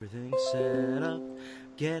Everything set up,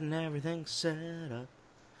 getting everything set up.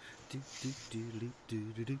 Do do do do do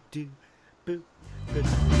do do do. Boo. Boo.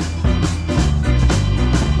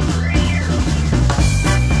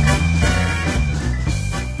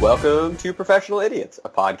 Welcome to Professional Idiots, a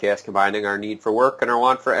podcast combining our need for work and our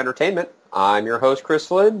want for entertainment. I'm your host, Chris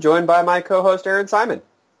Flynn, joined by my co-host, Aaron Simon.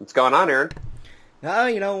 What's going on, Aaron? Oh,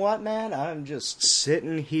 you know what, man? I'm just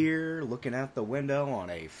sitting here looking out the window on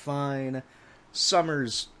a fine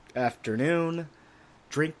summer's afternoon,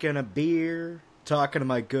 drinking a beer, talking to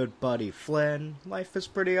my good buddy Flynn. Life is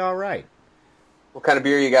pretty alright. What kind of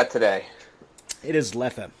beer you got today? It is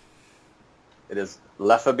Leffe. It is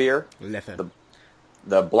Leffe beer? Leffe.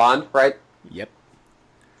 The blonde, right? Yep.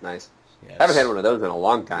 Nice. Yes. I haven't had one of those in a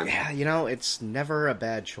long time. Yeah, you know, it's never a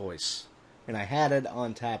bad choice. And I had it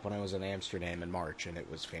on tap when I was in Amsterdam in March, and it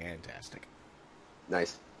was fantastic.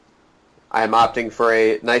 Nice. I am opting for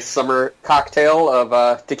a nice summer cocktail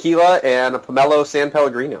of tequila and a Pomelo San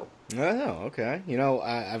Pellegrino. Oh, okay. You know,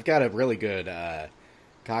 I've got a really good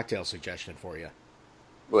cocktail suggestion for you.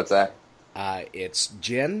 What's that? It's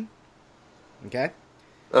gin, okay?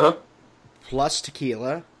 Uh-huh. Plus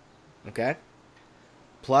tequila, okay?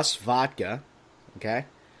 Plus vodka, okay?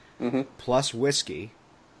 Mm-hmm. Plus whiskey,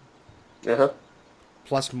 Uh-huh.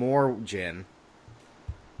 plus more gin.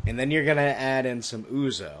 And then you're going to add in some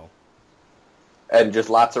ouzo. And just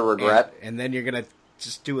lots of regret. And then you're going to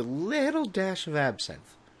just do a little dash of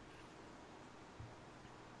absinthe.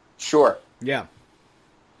 Sure. Yeah.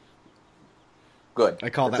 Good. I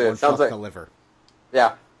call that That's one it. Sounds fuck like, the liver.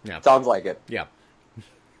 yeah. Yeah. Sounds like it. Yeah.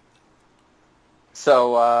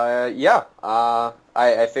 So, I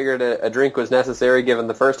figured a drink was necessary given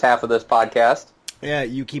the first half of this podcast. Yeah,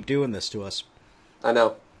 you keep doing this to us. I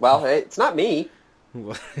know. Well, hey, it's not me.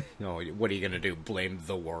 No, what are you going to do? Blame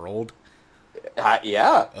the world?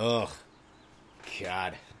 Yeah. Ugh.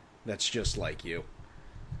 God. That's just like you.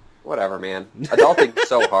 Whatever, man. Adulting's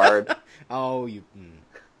so hard. Oh, you...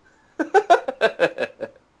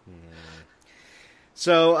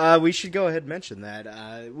 So, we should go ahead and mention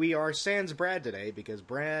that we are sans Brad today because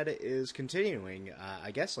Brad is continuing,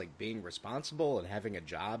 I guess, like, being responsible and having a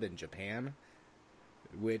job in Japan,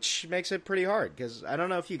 which makes it pretty hard, because I don't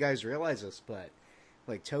know if you guys realize this, but,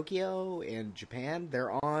 like, Tokyo and Japan,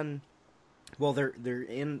 they're on... Well, they're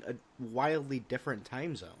in a wildly different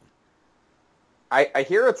time zone. I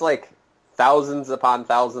hear it's like thousands upon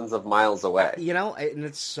thousands of miles away. You know, and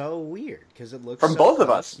it's so weird, because it looks From so both of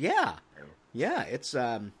close. us. Yeah. Yeah, it's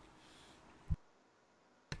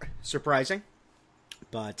surprising.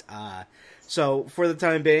 But, so, for the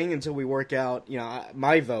time being, until we work out, you know,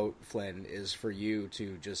 my vote, Flynn, is for you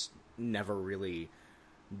to just never really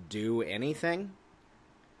do anything.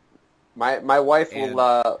 My wife will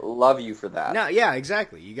love you for that. No, yeah,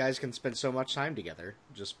 exactly. You guys can spend so much time together,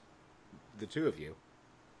 just the two of you.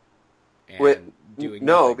 And doing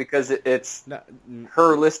no, nothing. because it's No,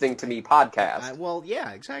 her listening to me podcast. well,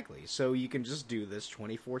 yeah, exactly. So you can just do this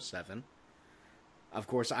 24/7. Of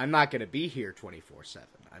course, I'm not going to be here 24/7.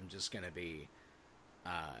 I'm just going to be,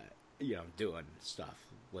 you know, doing stuff,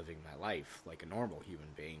 living my life like a normal human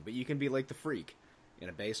being. But you can be like the freak in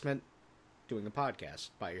a basement doing a podcast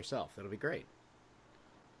by yourself. That'll be great.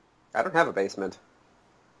 I don't have a basement.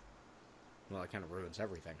 Well, it kind of ruins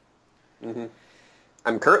everything. Mm-hmm.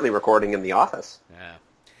 I'm currently recording in the office. Yeah.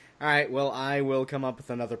 All right, well, I will come up with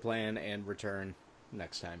another plan and return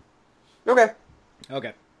next time. Okay.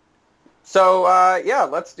 Okay. So,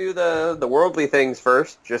 let's do the worldly things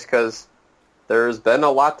first, just because there's been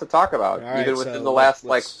a lot to talk about, All right, even so within the last,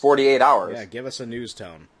 let's 48 hours. Yeah, give us a news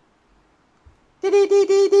tone. This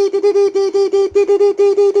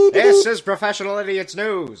This is Professional Idiots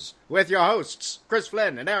News with your hosts, Chris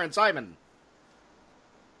Flynn and Aaron Simon.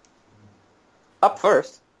 Up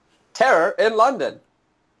first, terror in London.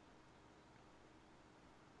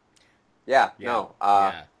 Yeah. Yeah.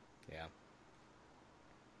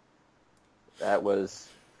 That was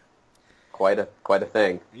quite a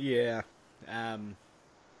thing. Yeah.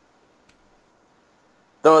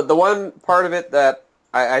 The one part of it that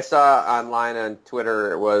I saw online on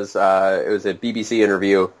Twitter was it was a BBC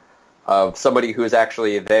interview of somebody who was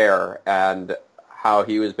actually there, and how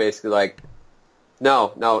he was basically like, no,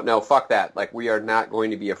 fuck that. Like, we are not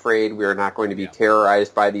going to be afraid. We are not going to be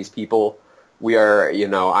terrorized by these people. We are,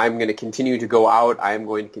 I'm going to continue to go out. I am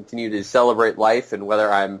going to continue to celebrate life, and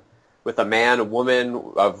whether I'm with a man, a woman,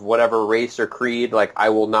 of whatever race or creed, like, I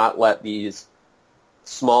will not let these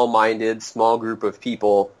small-minded, small group of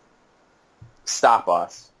people stop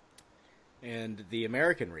us. And the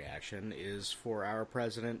American reaction is for our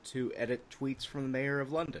president to edit tweets from the mayor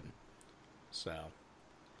of London. So,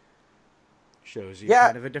 Shows you Yeah.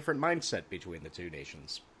 kind of a different mindset between the two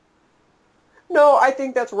nations. No, I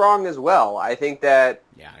think that's wrong as well. I think that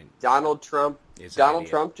Yeah, Donald Trump is an Donald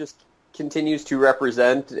idiot. Trump just continues to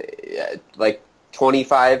represent like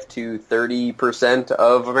 25 to 30%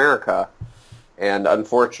 of America. And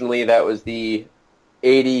unfortunately, that was the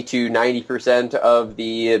 80 to 90% of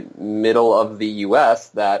the middle of the U.S.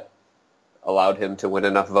 that allowed him to win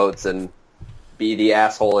enough votes and be the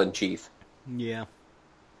asshole in chief. Yeah.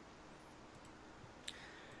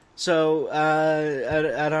 So,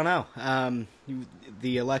 I don't know.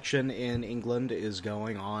 The election in England is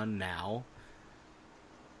going on now.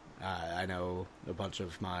 I know a bunch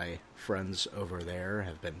of my friends over there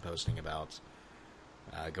have been posting about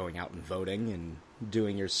going out and voting and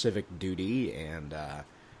doing your civic duty, and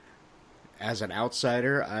as an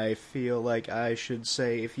outsider, I feel like I should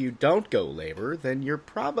say if you don't go Labour, then you're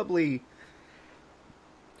probably,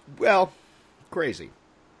 well, crazy.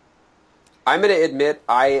 I'm going to admit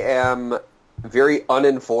I am very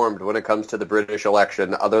uninformed when it comes to the British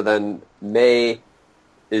election, other than May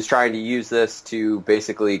is trying to use this to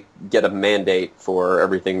basically get a mandate for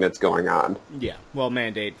everything that's going on. Yeah, well,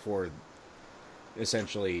 mandate for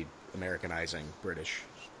essentially Americanizing British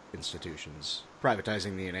institutions,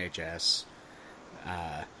 privatizing the NHS,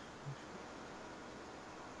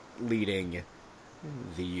 leading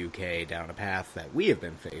the UK down a path that we have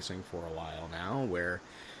been facing for a while now, where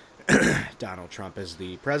Donald Trump is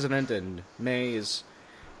the president and May is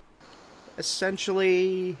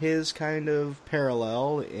essentially his kind of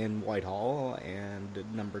parallel in Whitehall and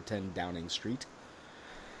number 10 Downing Street,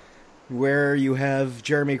 where you have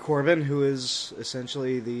Jeremy Corbyn, who is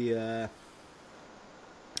essentially the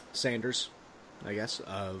Sanders, I guess,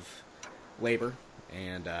 of Labour,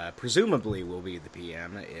 and presumably will be the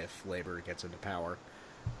PM if Labour gets into power.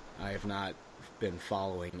 I have not been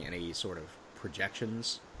following any sort of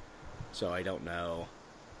projections, so I don't know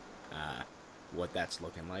what that's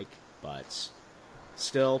looking like. But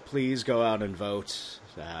still, please go out and vote,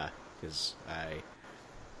 because I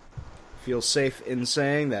feel safe in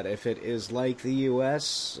saying that if it is like the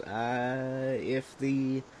U.S., if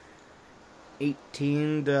the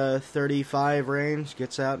 18 to 35 range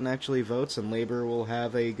gets out and actually votes, and Labour will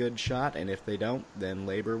have a good shot, and if they don't, then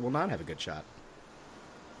Labour will not have a good shot.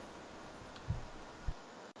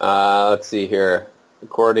 Let's see here.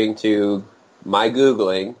 According to my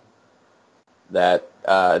Googling, that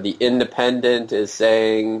the Independent is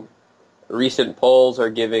saying recent polls are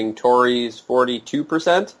giving Tories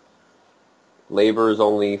 42%. Labour is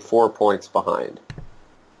only 4 points behind.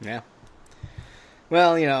 Yeah.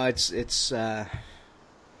 Well, you know, it's going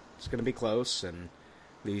to be close, and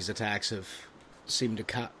these attacks have seemed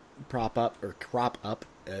to crop up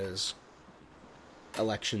as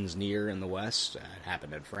elections near in the West. It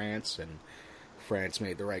happened in France, and France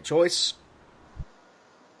made the right choice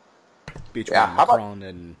between Macron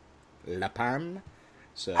and Le Pen.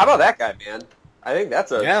 So, how about that guy, man? I think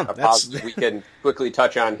that's a positive we can quickly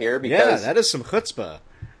touch on here, because that is some chutzpah.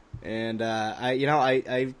 And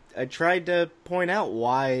I tried to point out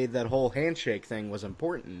why that whole handshake thing was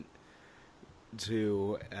important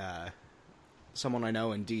to someone I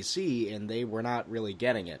know in D.C., and they were not really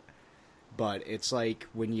getting it. But it's like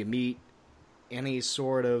when you meet any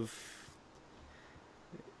sort of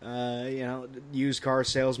used car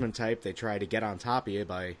salesman type, they try to get on top of you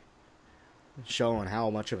by showing how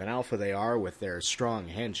much of an alpha they are with their strong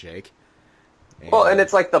handshake. And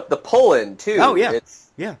it's like the pull-in, too. Oh, yeah.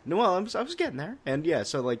 Yeah. No, well, I was getting there. And, yeah,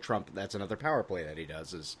 so, like, Trump, that's another power play that he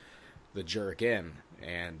does, is the jerk in.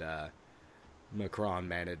 And Macron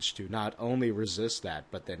managed to not only resist that,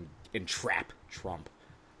 but then entrap Trump.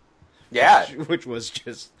 Yeah. Which was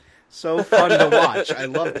just so fun to watch. I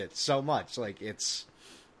loved it so much. Like, it's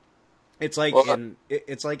like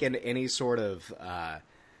it's like in any sort of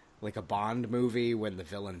like a Bond movie when the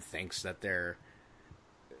villain thinks that they're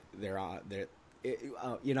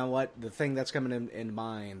you know what? The thing that's coming in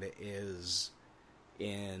mind is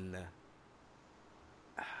in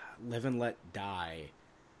Live and Let Die,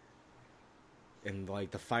 in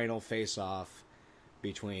like the final face-off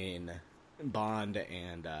between Bond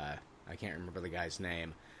and I can't remember the guy's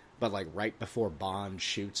name, but like right before Bond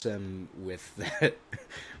shoots him with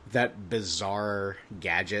that bizarre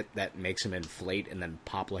gadget that makes him inflate and then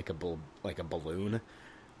pop like a balloon.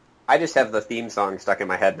 I just have the theme song stuck in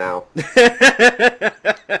my head now.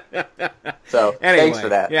 So, anyway, thanks for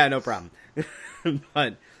that. Yeah, no problem.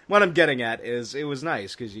 But what I'm getting at is it was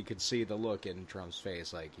nice because you could see the look in Trump's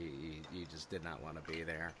face, like he just did not want to be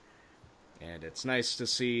there. And it's nice to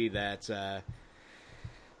see that,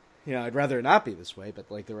 I'd rather it not be this way, but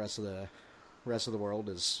like the rest of the world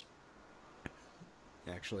is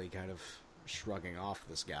actually kind of shrugging off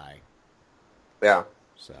this guy. Yeah.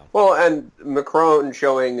 So. Well, and Macron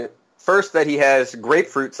showing first that he has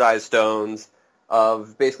grapefruit-sized stones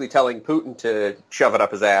of basically telling Putin to shove it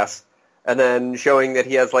up his ass, and then showing that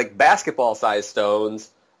he has like basketball-sized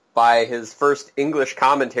stones by his first English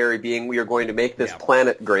commentary being, "We are going to make this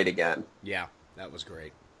planet great again." Yeah, that was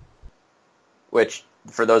great. Which,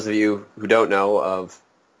 for those of you who don't know, of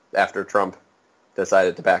after Trump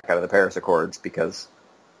decided to back out of the Paris Accords because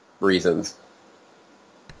reasons.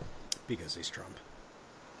 Because he's Trump.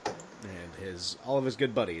 And all of his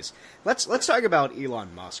good buddies. Let's talk about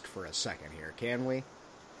Elon Musk for a second here, can we?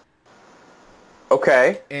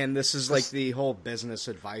 Okay. And this is like the whole business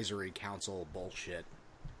advisory council bullshit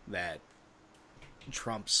that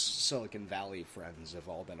Trump's Silicon Valley friends have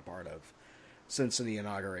all been a part of since the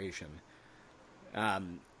inauguration.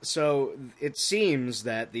 So it seems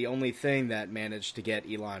that the only thing that managed to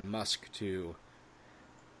get Elon Musk to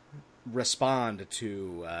respond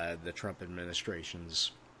to the Trump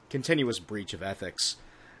administration's continuous breach of ethics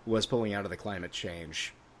was pulling out of the climate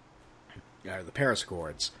change, the Paris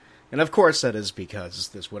Accords. And of course that is because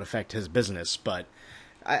this would affect his business, but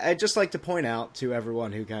I'd just like to point out to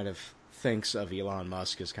everyone who kind of thinks of Elon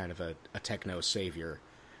Musk as kind of a techno savior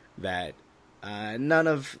that none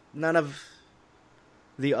of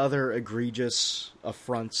the other egregious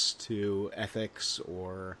affronts to ethics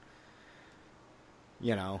or,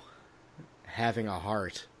 having a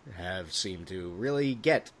heart have seemed to really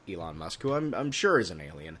get Elon Musk, who I'm sure is an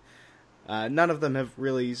alien. None of them have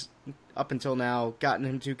really, up until now, gotten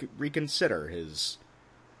him to reconsider his...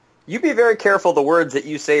 You be very careful the words that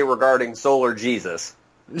you say regarding Solar Jesus.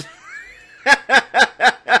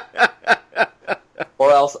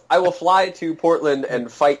 Or else I will fly to Portland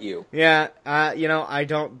and fight you. Yeah, I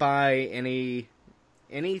don't buy any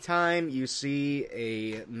time you see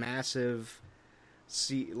a massive,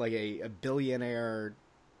 a billionaire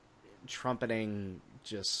trumpeting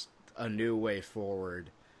just a new way forward,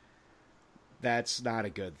 that's not a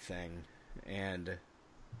good thing. And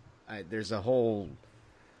there's a whole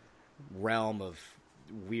realm of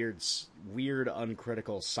weird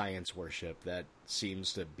uncritical science worship that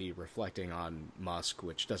seems to be reflecting on Musk,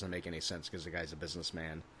 which doesn't make any sense because the guy's a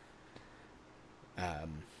businessman. I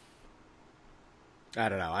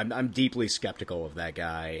don't know. I'm deeply skeptical of that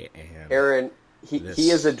guy. And Aaron, he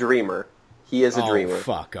is a dreamer. He is a dreamer.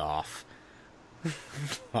 Fuck off.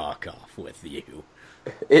 Fuck off with you.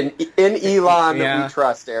 In Elon, we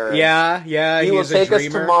trust, Aaron. Yeah. He will take us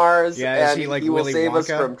to Mars, and he he will save us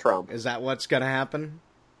from Trump. Is that what's going to happen?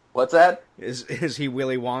 What's that? Is he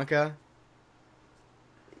Willy Wonka?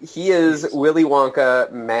 He is Willy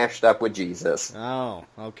Wonka mashed up with Jesus. Oh,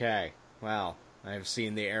 okay. Well, I've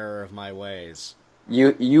seen the error of my ways.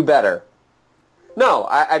 You better. No,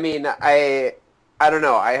 I mean, I don't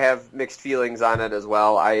know. I have mixed feelings on it as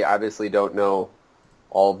well. I obviously don't know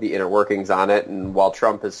all the inner workings on it, and while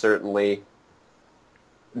Trump has certainly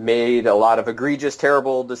made a lot of egregious,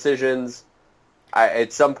 terrible decisions,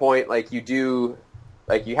 at some point, you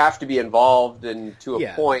have to be involved to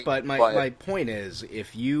a point. But my point is,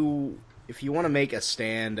 if you want to make a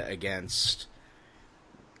stand against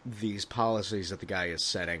these policies that the guy is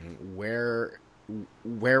setting, where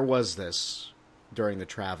was this during the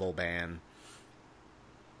travel ban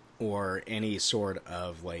or any sort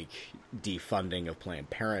of defunding of Planned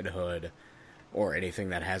Parenthood or anything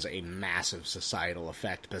that has a massive societal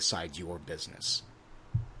effect besides your business?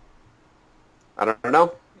 I don't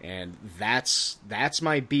know. And that's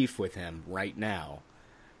my beef with him right now.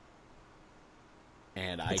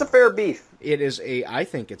 And it's a fair beef. I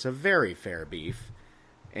think it's a very fair beef.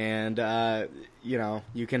 And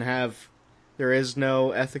you can have, there is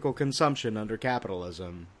no ethical consumption under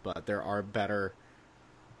capitalism, but there are better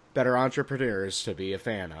entrepreneurs to be a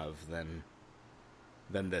fan of than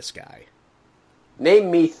this guy.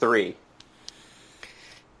 Name me 3.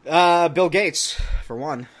 Bill Gates, for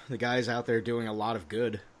one. The guy's out there doing a lot of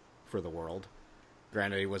good for the world.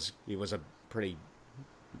 Granted, he was a pretty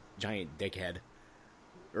giant dickhead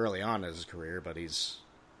early on in his career, but he's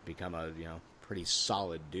become a pretty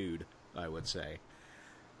solid dude, I would say.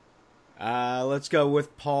 Let's go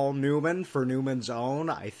with Paul Newman for Newman's Own.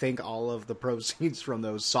 I think all of the proceeds from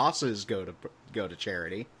those sauces go to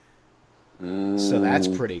charity. So that's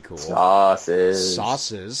pretty cool.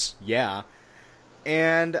 Sauces, yeah.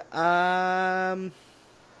 And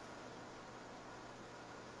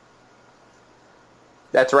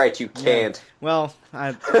that's right, you can't. Yeah. Well,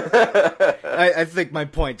 I think my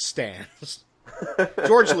point stands.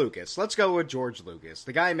 George Lucas. Let's go with George Lucas.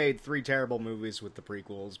 The guy made 3 terrible movies with the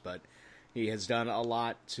prequels, but he has done a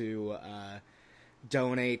lot to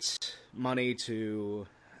donate money to,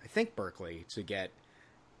 I think Berkeley, to get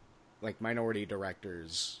like minority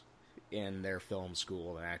directors in their film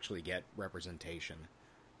school and actually get representation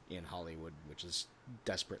in Hollywood, which is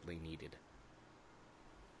desperately needed.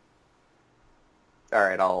 All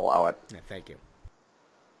right, I'll allow it. Yeah, thank you.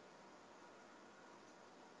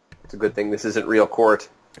 It's a good thing this isn't real court.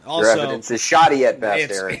 Also, your evidence is shoddy at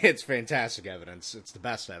best, Aaron. It's fantastic evidence. It's the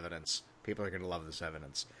best evidence. People are going to love this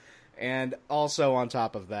evidence. And also, on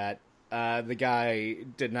top of that, the guy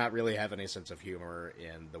did not really have any sense of humor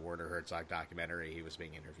in the Werner Herzog documentary he was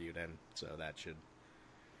being interviewed in, so that should...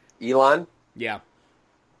 Elon? Yeah.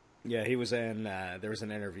 Yeah, he was in... there was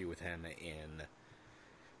an interview with him in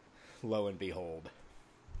Lo and Behold.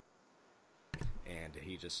 And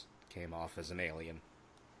he just came off as an alien.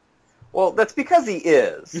 Well, that's because he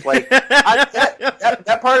is. Like,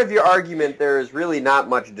 that part of your argument, there is really not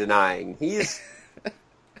much denying. He's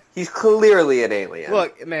clearly an alien.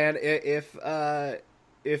 Look, man, if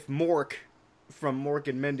Mork from Mork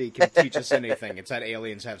and Mindy can teach us anything, it's that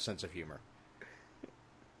aliens have sense of humor.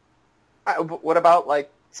 What about,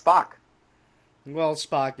 like, Spock? Well,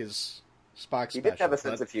 Spock's special. He didn't have a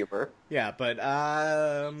sense of humor. Yeah, but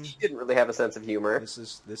he didn't really have a sense of humor.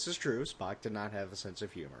 This is true. Spock did not have a sense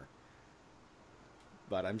of humor.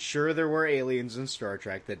 But I'm sure there were aliens in Star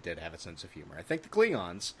Trek that did have a sense of humor. I think the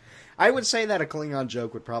Klingons... I would say that a Klingon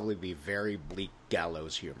joke would probably be very bleak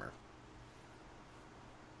gallows humor.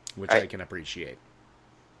 Which I can appreciate.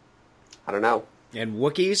 I don't know. And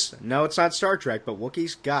Wookiees? No, it's not Star Trek, but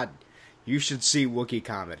Wookiees? God, you should see Wookiee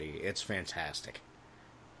comedy. It's fantastic.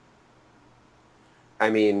 I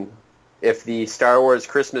mean, if the Star Wars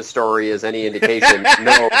Christmas Story is any indication,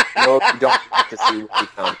 no, you don't have to see Wookiee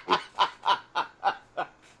comedy.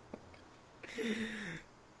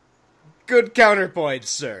 Good counterpoint,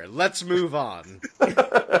 sir. Let's move on.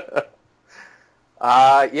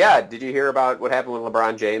 Yeah, did you hear about what happened with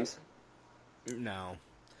LeBron James? No.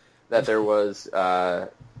 That there was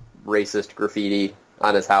racist graffiti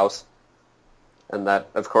on his house. And that,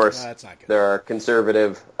 of course, that's not good. There are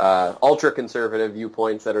conservative, ultra-conservative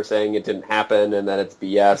viewpoints that are saying it didn't happen and that it's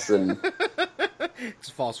BS. And it's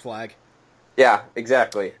a false flag. Yeah,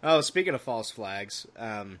 exactly. Oh, speaking of false flags,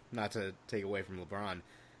 not to take away from LeBron,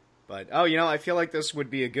 but, I feel like this would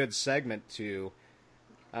be a good segment to,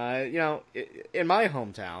 in my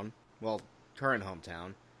hometown, well, current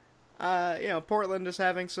hometown, Portland is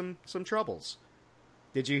having some troubles.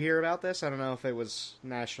 Did you hear about this? I don't know if it was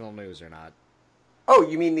national news or not. Oh,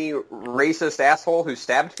 you mean the racist asshole who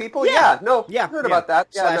stabbed people? Yeah, I heard about that.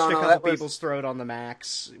 Yeah, Slashed a couple people's throat on the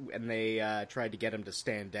Max, and they tried to get him to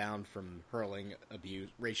stand down from hurling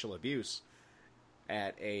racial abuse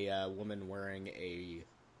at a woman wearing a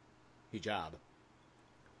hijab.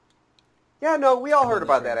 Yeah, no, we all heard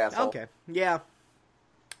about that asshole. Okay, yeah,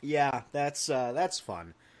 that's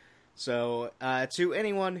fun. So, to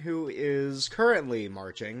anyone who is currently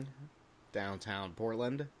marching downtown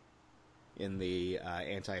Portland in the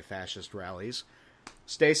anti-fascist rallies,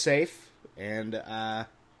 stay safe and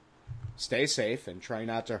try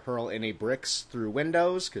not to hurl any bricks through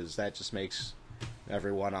windows, because that just makes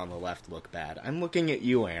everyone on the left look bad. I'm looking at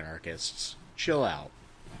you, anarchists. Chill out.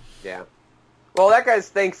 Yeah. Well, that guy's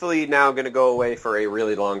thankfully now going to go away for a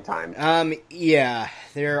really long time. Yeah,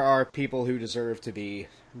 there are people who deserve to be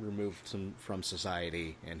removed from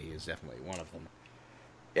society, and he is definitely one of them.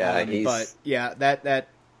 Yeah, But, yeah, that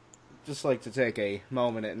just like to take a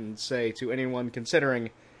moment and say to anyone considering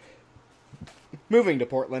moving to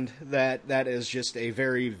Portland that is just a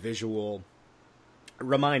very visual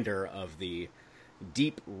reminder of the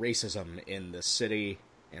deep racism in the city,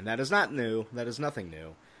 and that is not new. That is nothing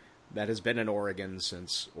new. That has been in Oregon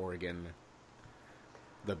since Oregon.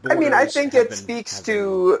 I think it speaks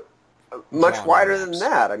to much wider than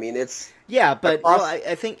that. I mean, it's... Yeah, but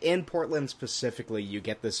I think in Portland specifically, you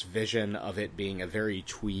get this vision of it being a very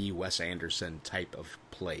twee Wes Anderson type of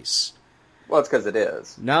place. Well, it's because it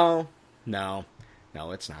is. No,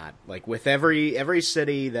 it's not. Like, with every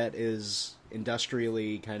city that is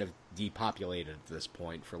industrially kind of depopulated at this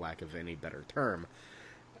point, for lack of any better term,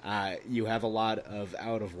 you have a lot of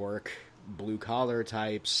out-of-work, blue-collar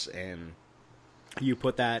types, and you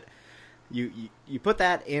put that... You put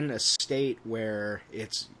that in a state where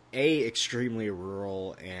it's A, extremely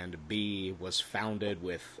rural, and B, was founded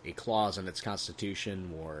with a clause in its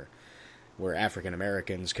constitution where African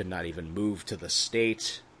Americans could not even move to the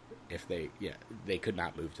state if they could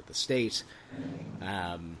not move to the state.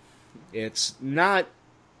 It's not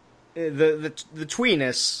the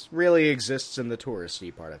tweeness really exists in the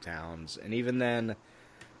touristy part of towns, and even then,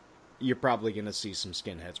 you're probably going to see some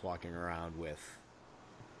skinheads walking around with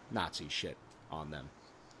Nazi shit on them.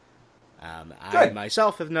 I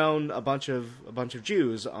myself have known a bunch of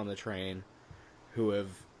Jews on the train who have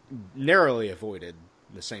narrowly avoided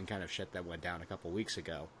the same kind of shit that went down a couple weeks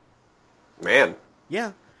ago. Man.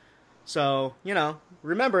 Yeah. So,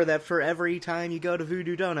 remember that for every time you go to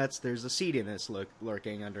Voodoo Donuts, there's a seediness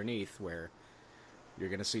lurking underneath where you're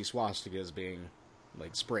going to see swastikas being,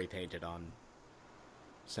 spray painted on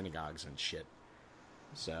synagogues and shit.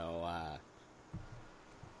 So,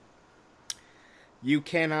 you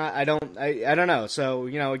cannot, I don't know. So,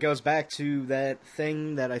 it goes back to that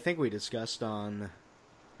thing that I think we discussed on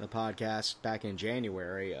the podcast back in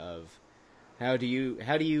January of how do you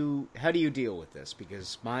deal with this?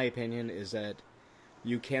 Because my opinion is that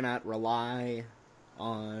you cannot rely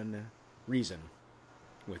on reason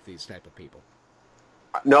with these type of people.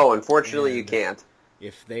 No, unfortunately, you can't.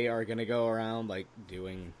 If they are going to go around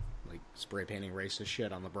doing spray painting racist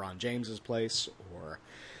shit on LeBron James's place, or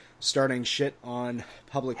starting shit on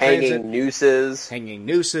public transit, hanging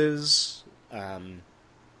nooses.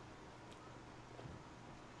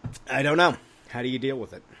 I don't know. How do you deal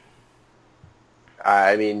with it?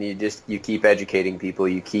 I mean, you keep educating people.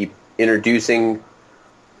 You keep introducing,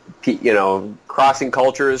 crossing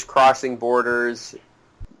cultures, crossing borders,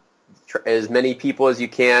 as many people as you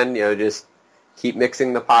can. Just keep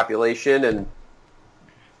mixing the population, and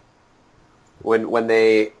when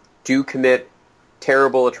they do commit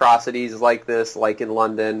terrible atrocities like this, like in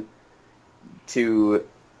London, to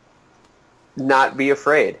not be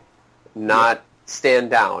afraid, not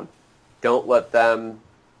stand down. Don't let them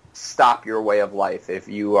stop your way of life. If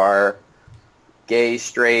you are gay,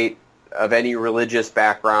 straight, of any religious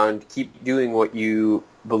background, keep doing what you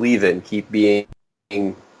believe in. Keep being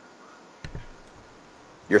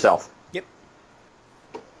yourself. Yep.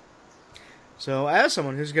 So, as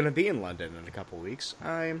someone who's going to be in London in a couple weeks,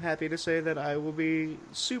 I'm happy to say that I will be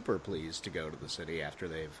super pleased to go to the city after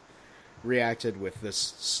they've reacted with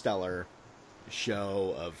this stellar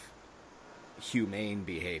show of humane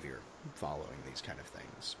behavior following these kind of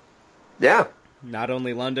things. Yeah. Not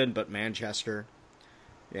only London, but Manchester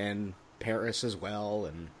and Paris as well,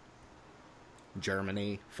 and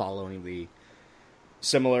Germany following the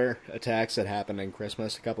similar attacks that happened in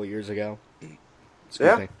Christmas a couple years ago.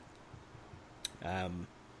 Excuse me.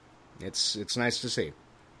 It's nice to see.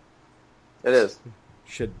 It is.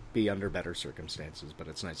 Should be under better circumstances, but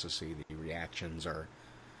it's nice to see the reactions are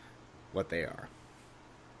what they are.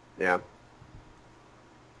 Yeah.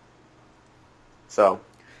 So,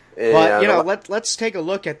 but let's take a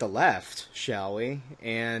look at the left, shall we?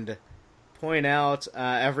 And point out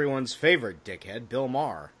everyone's favorite dickhead, Bill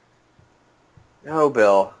Maher. Oh,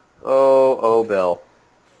 Bill. Oh, Bill.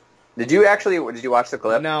 Did you watch the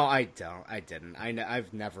clip? No, I didn't.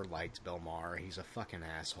 I've never liked Bill Maher. He's a fucking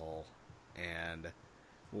asshole. And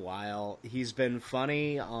while he's been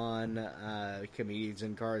funny on Comedians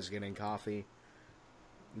in Cars Getting Coffee,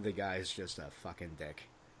 the guy's just a fucking dick.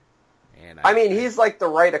 And I mean, he's like the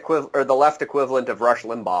right equivalent or the left equivalent of Rush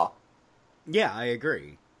Limbaugh. Yeah, I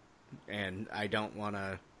agree. And I don't want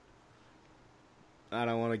to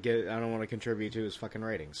contribute to his fucking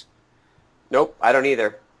ratings. Nope, I don't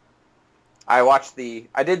either. I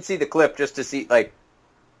did see the clip just to see, I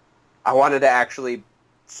wanted to actually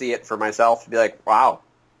see it for myself to be like, wow,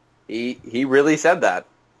 he really said that.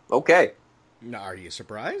 Okay. Are you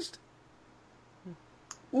surprised?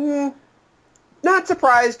 Not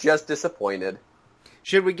surprised, just disappointed.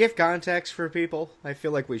 Should we give context for people? I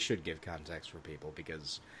feel like we should give context for people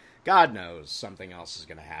because God knows something else is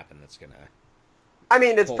going to happen that's going to... I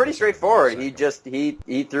mean, it's pretty straightforward. He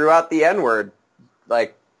threw out the N-word,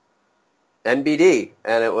 NBD,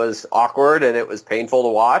 and it was awkward and it was painful to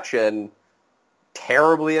watch and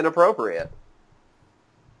terribly inappropriate.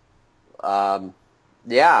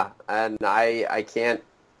 Yeah, and I can't...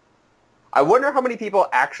 I wonder how many people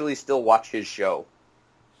actually still watch his show.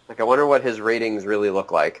 I wonder what his ratings really look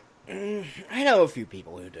like. I know a few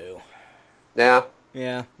people who do. Yeah?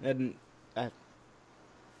 Yeah, and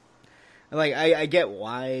I get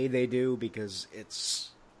why they do, because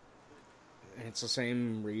it's the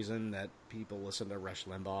same reason that people listen to Rush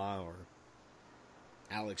Limbaugh or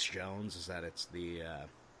Alex Jones, is that it's the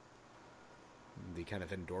kind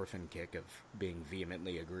of endorphin kick of being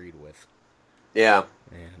vehemently agreed with. Yeah.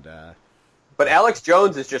 And but Alex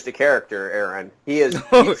Jones is just a character, Aaron. He is.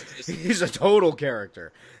 He's a total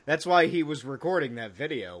character. That's why he was recording that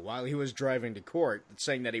video while he was driving to court,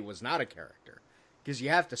 saying that he was not a character, because you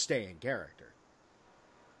have to stay in character.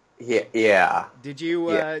 Yeah. Did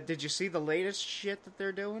you see the latest shit that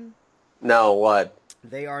they're doing? No, what?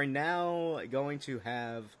 They are now going to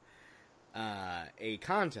have a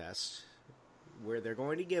contest where they're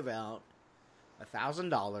going to give out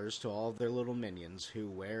 $1,000 to all of their little minions who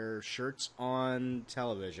wear shirts on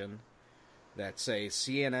television that say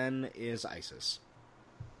CNN is ISIS.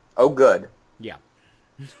 Oh, good. Yeah.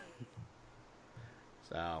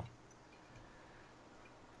 So,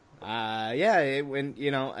 when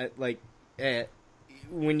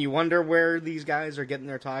when you wonder where these guys are getting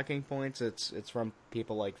their talking points, it's from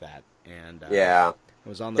people like that. And yeah, I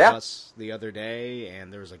was on the bus the other day,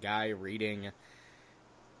 and there was a guy reading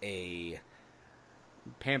a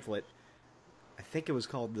pamphlet. I think it was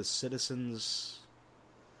called the Citizens.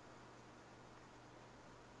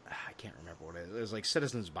 I can't remember what it is. It was like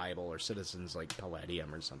Citizens Bible or Citizens like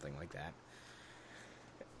Palladium or something like that.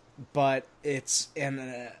 But it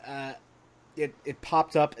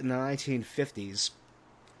popped up in the 1950s.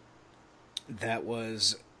 That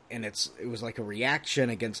was, and it was like a reaction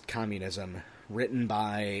against communism, written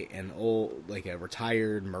by a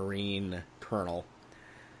retired Marine colonel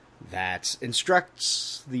that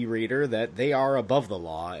instructs the reader that they are above the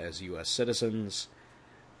law as U.S. citizens.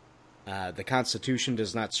 The Constitution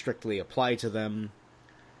does not strictly apply to them,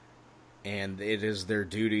 and it is their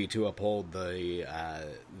duty to uphold the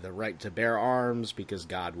right to bear arms because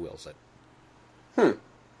God wills it.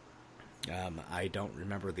 I don't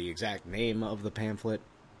remember the exact name of the pamphlet,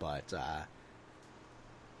 but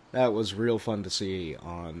that was real fun to see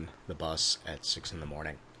on the bus at 6 a.m.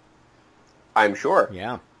 I'm sure.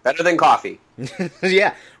 Yeah. Better than coffee.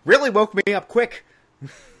 Yeah. Really woke me up quick.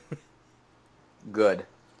 Good.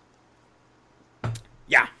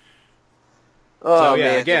 Yeah. Oh, so, yeah,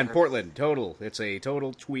 man. again, Portland, total. It's a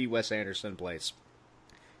total twee Wes Anderson place.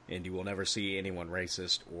 And you will never see anyone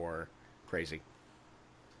racist or crazy.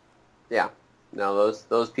 Yeah. No,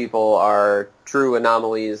 those people are true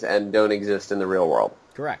anomalies and don't exist in the real world.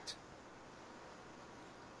 Correct.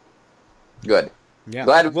 Good. Yeah.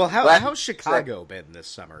 Glad, well, how's Chicago been this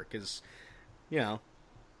summer? Because, it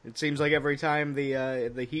seems like every time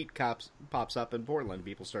the heat pops up in Portland,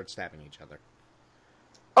 people start stabbing each other.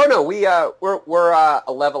 Oh no, we're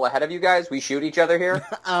a level ahead of you guys. We shoot each other here.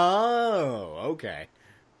 Oh, okay.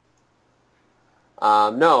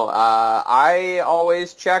 No, I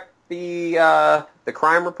always check the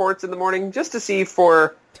crime reports in the morning just to see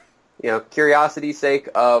for curiosity's sake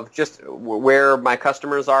of just where my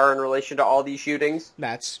customers are in relation to all these shootings.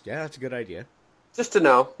 That's a good idea. Just to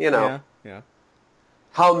know, Yeah.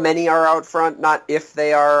 how many are out front, not if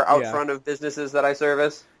they are out front of businesses that I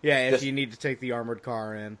service. Yeah, if you need to take the armored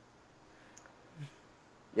car in.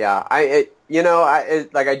 Yeah, I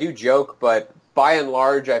do joke, but by and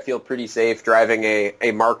large, I feel pretty safe driving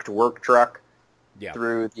a marked work truck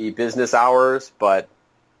through the business hours. But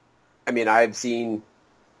I mean, I've seen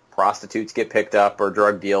prostitutes get picked up or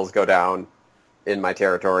drug deals go down in my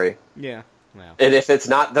territory. Yeah. Wow. And if it's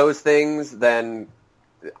not those things, then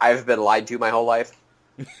I've been lied to my whole life.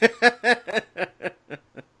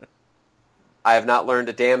 I have not learned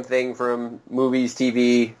a damn thing from movies,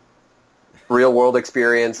 TV, real world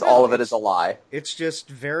experience. All of it is a lie. It's just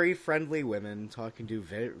very friendly women talking to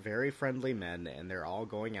very, very friendly men, and they're all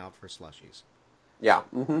going out for slushies. Yeah.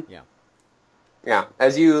 Mm-hmm. Yeah. Yeah.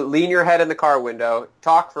 As you lean your head in the car window,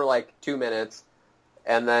 talk for like 2 minutes,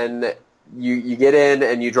 and then you get in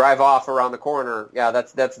and you drive off around the corner. Yeah,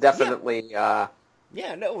 that's definitely they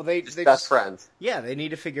best friends. Yeah, they need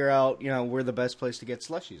to figure out where the best place to get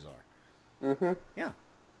slushies are. Mm-hmm. Yeah.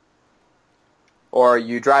 Or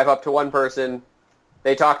you drive up to one person,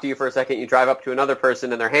 they talk to you for a second, you drive up to another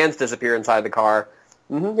person, and their hands disappear inside the car.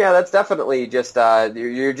 Mm-hmm. Yeah, that's definitely just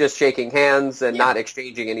you're just shaking hands and not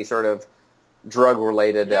exchanging any sort of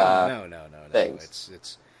drug-related no. things.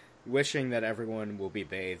 It's wishing that everyone will be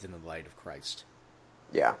bathed in the light of Christ.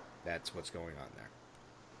 Yeah. That's what's going on there.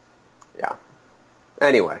 Yeah.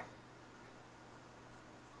 Anyway.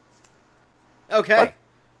 Okay.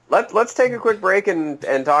 Let's take a quick break and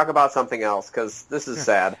talk about something else, because this is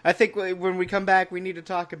sad. I think when we come back, we need to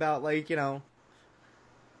talk about,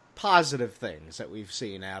 positive things that we've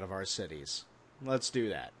seen out of our cities. Let's do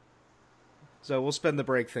that. So we'll spend the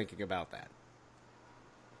break thinking about that.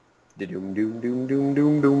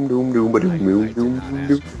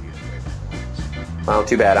 Well,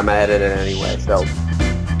 too bad. I'm going to edit it anyway, so...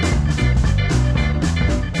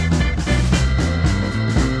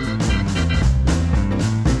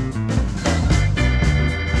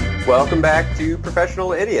 Welcome back to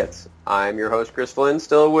Professional Idiots. I'm your host, Chris Flynn,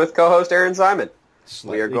 still with co-host Aaron Simon.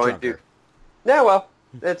 Slightly we are going drunker. to... Yeah, well,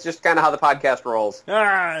 that's just kind of how the podcast rolls. All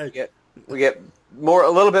right. We get a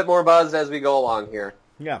little bit more buzzed as we go along here.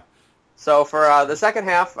 Yeah. So for the second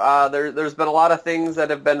half, there's been a lot of things that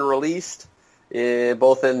have been released,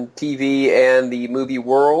 both in TV and the movie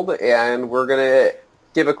world, and we're going to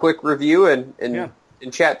give a quick review and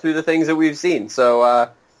chat through the things that we've seen. So,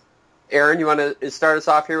 Aaron, you want to start us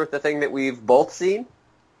off here with the thing that we've both seen?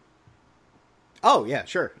 Oh, yeah,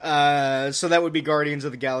 sure. So that would be Guardians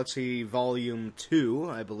of the Galaxy Volume 2,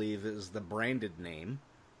 I believe is the branded name.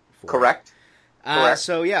 Correct. Correct.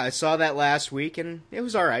 So, yeah, I saw that last week, and it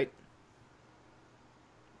was all right.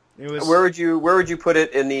 It was. Where would you put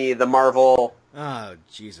it in the Marvel? Oh,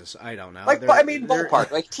 Jesus, I don't know. Like, I mean, ballpark.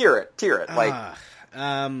 Like, tier it. Like,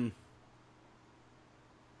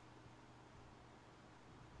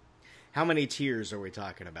 how many tiers are we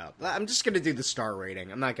talking about? I'm just going to do the star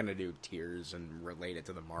rating. I'm not going to do tiers and relate it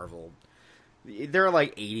to the Marvel. There are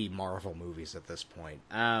like 80 Marvel movies at this point.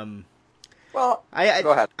 well,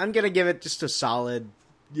 go ahead. I'm going to give it just a solid,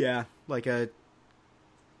 like a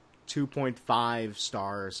 2.5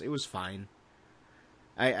 stars. It was fine.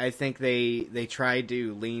 I think they tried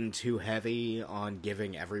to lean too heavy on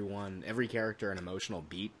giving every character an emotional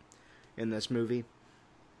beat in this movie,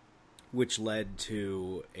 which led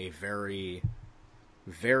to a very,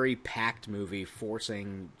 very packed movie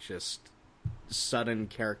forcing just sudden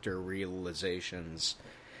character realizations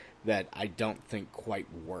that I don't think quite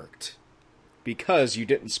worked. Because you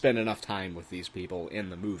didn't spend enough time with these people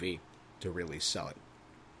in the movie to really sell it.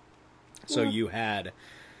 So you had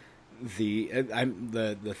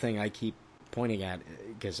the thing I keep pointing at,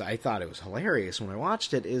 because I thought it was hilarious when I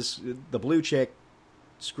watched it, is the blue chick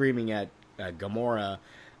screaming at Gamora,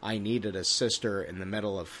 "I needed a sister in the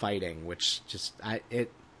middle of fighting," which just Well,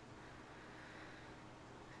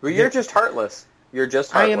 you're just heartless. You're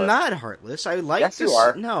just heartless. I am not heartless. I like yes, this. You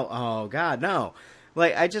are. No, oh God, no.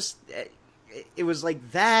 Like it was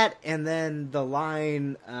like that, and then the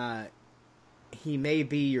line, "He may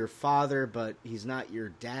be your father, but he's not your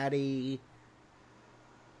daddy."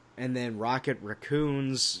 And then Rocket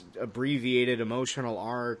Raccoon's abbreviated emotional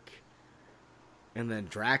arc. And then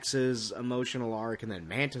Drax's emotional arc, and then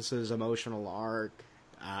Mantis's emotional arc.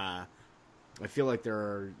 I feel like there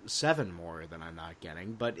are 7 more that I'm not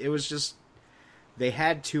getting, but it was just, they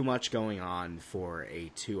had too much going on for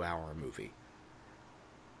a 2-hour movie.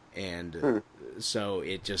 And so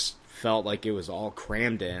it just felt like it was all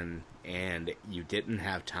crammed in, and you didn't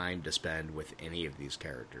have time to spend with any of these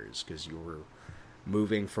characters, because you were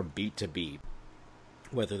moving from beat to beat,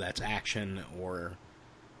 whether that's action or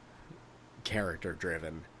character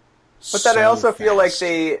driven. But then I also feel like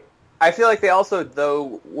they also,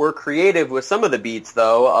 though, were creative with some of the beats,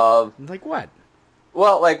 though, of like what?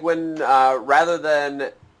 Well, like when rather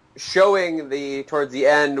than showing towards the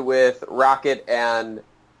end with Rocket and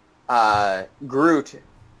Groot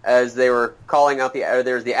as they were calling out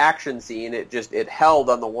there's the action scene, it held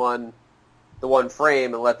on the one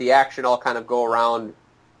frame and let the action all kind of go around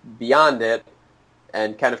beyond it,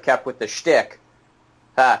 and kind of kept with the shtick.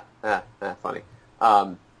 Funny.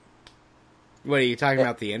 What are you talking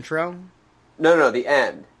about? The intro? No, the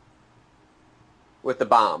end with the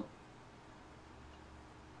bomb.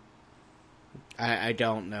 I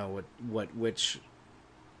don't know which.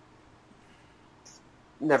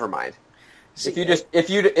 Never mind. See, if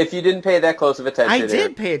you didn't pay that close of attention, I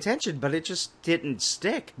did pay attention, but it just didn't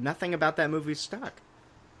stick. Nothing about that movie stuck.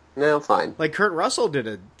 No, fine. Like Kurt Russell did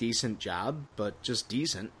a decent job, but just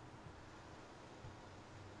decent.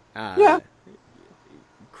 Yeah.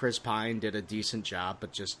 Chris Pine did a decent job,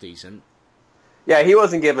 but just decent. Yeah, he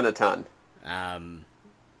wasn't given a ton.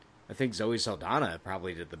 I think Zoe Saldana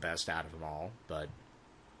probably did the best out of them all, but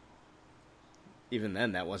even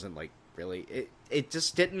then, that wasn't like really. It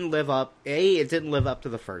just didn't live up. A, it didn't live up to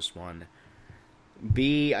the first one.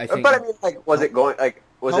 B, I think. But I mean, like, was it going? Like,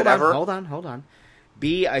 was it ever? Hold on.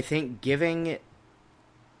 B, I think giving.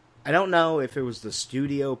 I don't know if it was the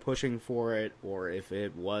studio pushing for it or if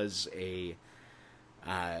it was a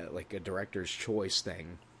like a director's choice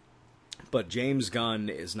thing. But James Gunn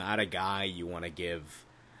is not a guy you want to give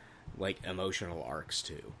like emotional arcs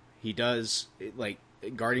to. He does, like,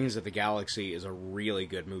 Guardians of the Galaxy is a really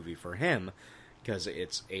good movie for him because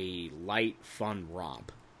it's a light, fun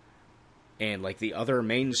romp. And like the other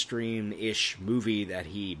mainstream-ish movie that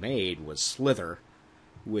he made was Slither,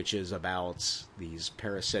 which is about these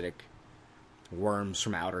parasitic worms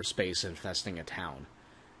from outer space infesting a town.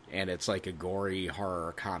 And it's like a gory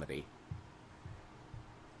horror comedy.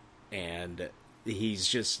 And he's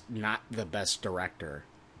just not the best director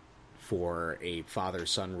for a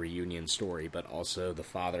father-son reunion story, but also the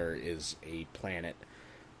father is a planet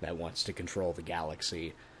that wants to control the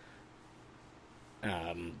galaxy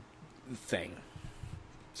thing.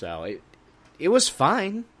 So it was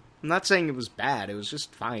fine. I'm not saying it was bad. It was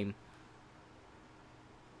just fine.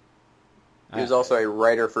 He was also a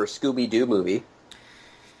writer for a Scooby-Doo movie.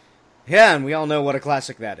 Yeah, and we all know what a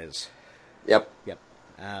classic that is. Yep. Yep.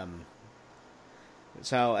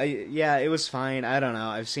 So, yeah, it was fine. I don't know.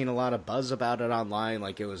 I've seen a lot of buzz about it online,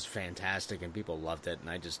 like it was fantastic and people loved it, and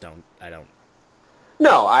I don't.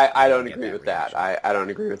 No, I don't get agree that with that. reaction. I don't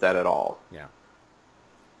agree with that at all. Yeah.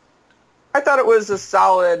 I thought it was a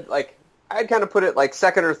solid, like, I'd kind of put it like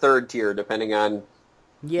second or third tier, depending on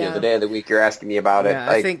Yeah. the day of the week you're asking me about it. Yeah,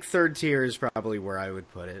 Like, I think third tier is probably where I would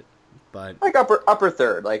put it, but like upper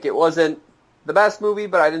third. Like, it wasn't the best movie,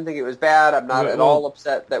 but I didn't think it was bad. I'm not at all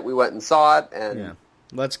upset that we went and saw it. And yeah.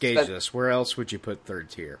 Let's gauge this. Where else would you put third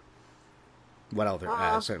tier? What other?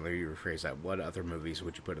 Certainly, you rephrase that. What other movies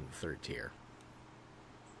would you put in the third tier?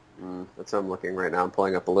 That's what I'm looking right now. I'm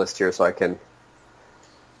pulling up a list here so I can.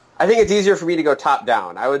 I think it's easier for me to go top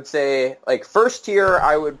down. I would say, like, first tier,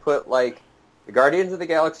 I would put, like, the Guardians of the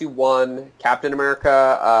Galaxy 1, Captain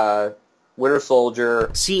America, Winter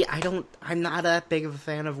Soldier. See, I'm not that big of a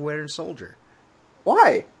fan of Winter Soldier.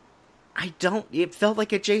 Why? It felt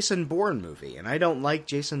like a Jason Bourne movie, and I don't like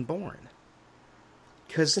Jason Bourne.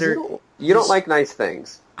 Because You don't like nice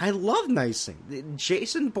things. I love nice things.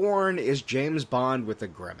 Jason Bourne is James Bond with a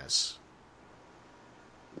grimace.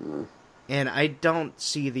 And I don't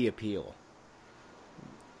see the appeal.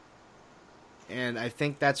 And I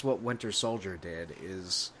think that's what Winter Soldier did,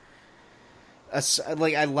 is...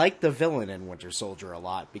 I like the villain in Winter Soldier a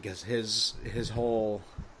lot, because his whole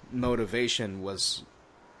motivation was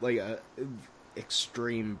like a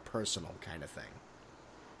extreme personal kind of thing.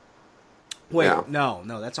 Wait, Yeah. no,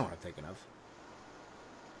 that's not what I'm thinking of.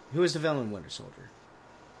 Who was the villain in Winter Soldier?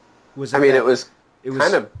 It was kind of...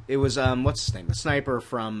 It was, what's his name? The sniper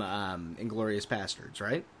from Inglourious Bastards,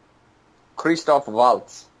 right? Christoph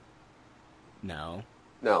Waltz. No.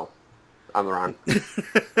 No. I'm wrong.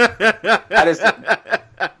 I just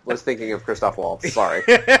was thinking of Christoph Waltz. Sorry.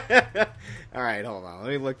 All right, hold on. Let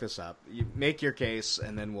me look this up. You make your case,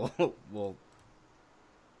 and then we'll...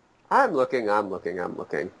 I'm looking.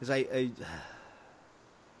 Because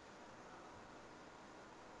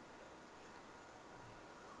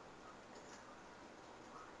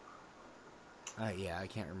yeah, I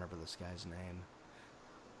can't remember this guy's name.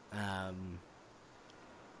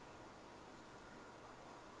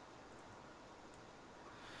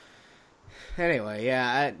 Anyway,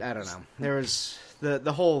 yeah, I don't know. There was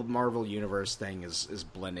the whole Marvel Universe thing is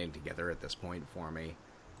blending together at this point for me.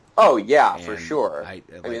 Oh yeah, for And sure. I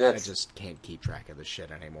that's... just can't keep track of this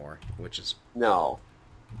shit anymore, which is No.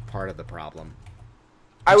 part of the problem.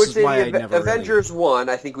 I would This is say why I the never Avengers 1,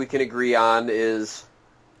 I think we can agree on, is...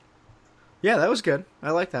 Yeah, that was good.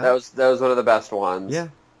 I like that. That was one of the best ones. Yeah.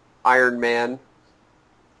 Iron Man.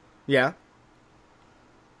 Yeah.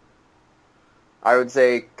 I would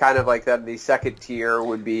say kind of like that. The second tier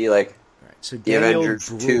would be like... All right, so The Daniel Avengers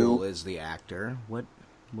Bruhl 2. is the actor. What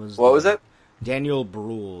was it? Daniel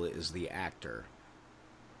Bruhl is the actor.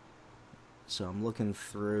 So I'm looking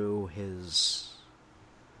through his...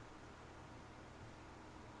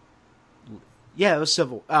 Yeah, it was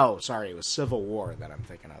Civil... Oh, sorry, it was Civil War that I'm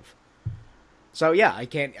thinking of. So yeah, I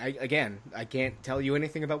can't tell you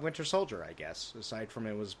anything about Winter Soldier, I guess, aside from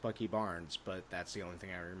it was Bucky Barnes, but that's the only thing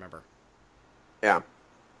I remember. Yeah.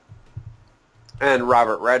 And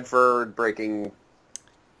Robert Redford breaking...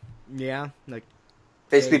 Yeah, like...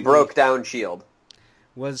 Basically Vaguely. broke down S.H.I.E.L.D.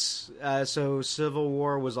 Was, so Civil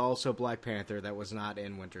War was also Black Panther, that was not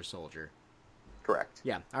in Winter Soldier. Correct.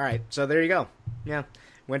 Yeah, alright, so there you go. Yeah,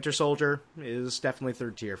 Winter Soldier is definitely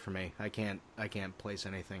third tier for me. I can't place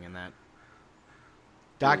anything in that.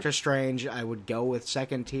 Doctor Strange, I would go with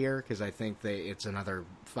second tier, because I think it's another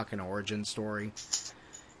fucking origin story.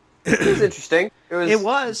 It was interesting. It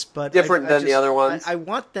was, but... different than the other ones. I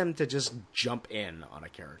want them to just jump in on a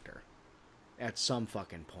character at some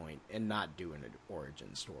fucking point and not do an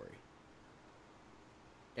origin story.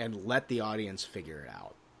 And let the audience figure it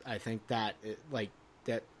out. I think that,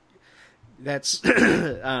 that's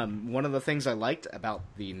one of the things I liked about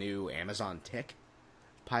the new Amazon Tick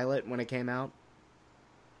pilot when it came out,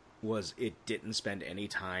 was it didn't spend any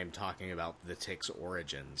time talking about the Tick's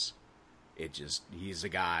origins. He's a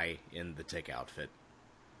guy in the Tick outfit,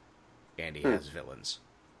 and he has villains.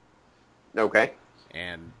 Okay.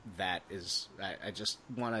 And that is, I just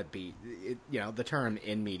want to be, the term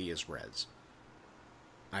in medias res.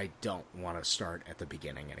 I don't want to start at the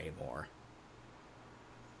beginning anymore.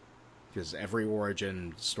 Because every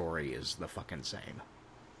origin story is the fucking same.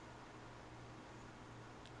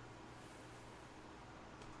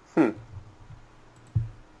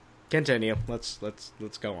 Continue. Let's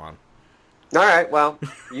go on. All right. Well,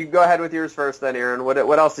 you go ahead with yours first, then, Aaron. What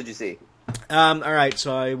else did you see? All right.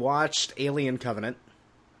 So I watched Alien Covenant.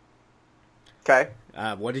 Okay.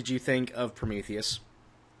 What did you think of Prometheus?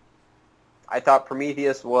 I thought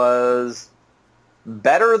Prometheus was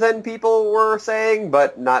better than people were saying,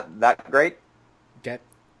 but not that great.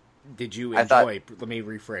 Did you enjoy? Let me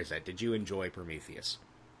rephrase that. Did you enjoy Prometheus?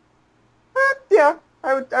 Yeah,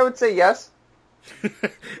 I would say yes. All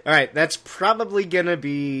right, that's probably gonna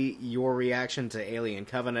be your reaction to Alien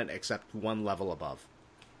Covenant, except one level above.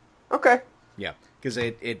 Okay. Yeah, because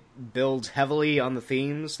it builds heavily on the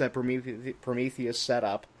themes that Prometheus set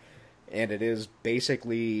up, and it is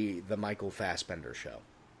basically the Michael Fassbender show,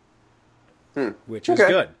 which is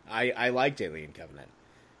good. I liked Alien Covenant.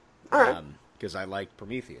 All right. Because I liked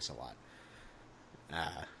Prometheus a lot.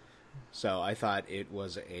 So I thought it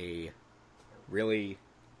was a really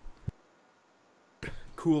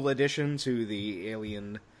cool addition to the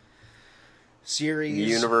Alien series.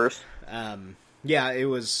 Universe. Yeah, it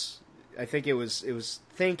was... I think it was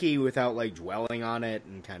thinky without, like, dwelling on it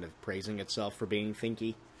and kind of praising itself for being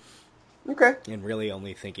thinky. Okay. And really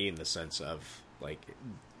only thinky in the sense of, like,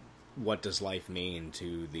 what does life mean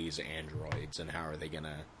to these androids and how are they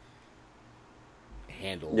gonna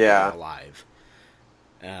handle being alive.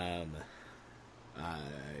 Yeah,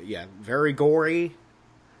 very gory.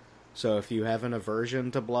 So if you have an aversion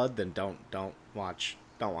to blood, then don't watch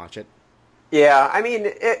it. Yeah, I mean,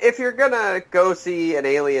 if you're gonna go see an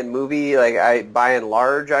Alien movie, like by and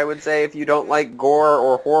large, I would say if you don't like gore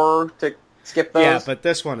or horror, to skip those. Yeah, but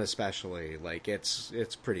this one especially, like it's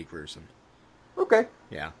pretty gruesome. Okay.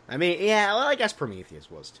 Yeah, I mean, yeah, well, I guess Prometheus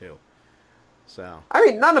was too. So. I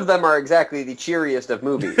mean, none of them are exactly the cheeriest of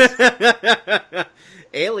movies.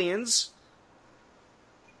 Aliens.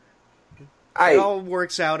 It all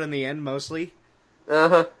works out in the end, mostly.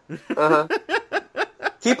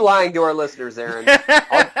 Keep lying to our listeners, Aaron.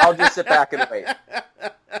 I'll just sit back and wait.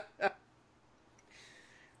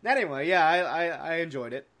 Anyway, yeah, I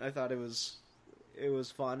enjoyed it. I thought it was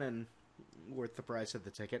fun and worth the price of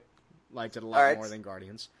the ticket. Liked it a lot more than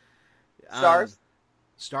Guardians. Stars?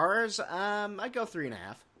 Stars, I'd go 3.5.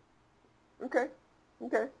 Okay.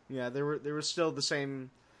 Yeah, there were still the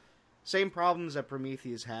same problems that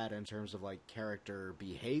Prometheus had in terms of like character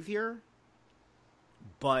behavior,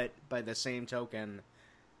 but by the same token,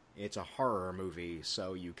 it's a horror movie,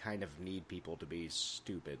 so you kind of need people to be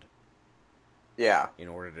stupid. Yeah. In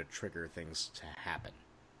order to trigger things to happen.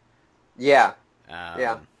 Yeah.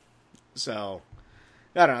 So,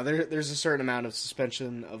 I don't know. There's a certain amount of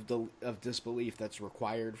suspension of disbelief that's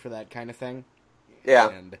required for that kind of thing. Yeah.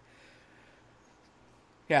 And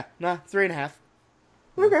 3.5.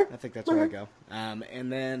 Okay. I think that's where I go.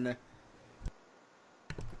 And then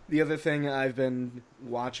the other thing I've been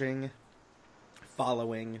watching,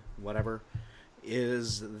 following, whatever,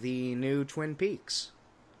 is the new Twin Peaks.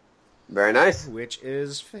 Very nice. Which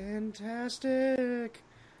is fantastic.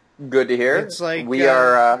 Good to hear. It's like we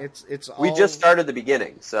are. It's all... We just started the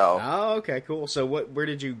beginning, so. Oh, okay, cool. So where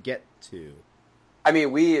did you get to? I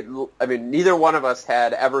mean, neither one of us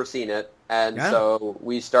had ever seen it, and so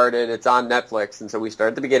we started. It's on Netflix, and so we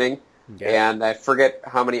started at the beginning. Okay. And I forget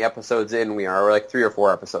how many episodes in we are. We're like 3 or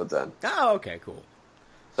 4 episodes in. Oh, okay, cool.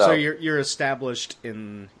 So you're established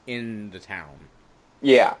in the town.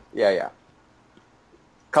 Yeah.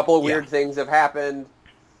 Couple of weird things have happened.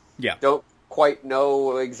 Yeah. Don't quite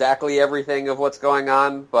know exactly everything of what's going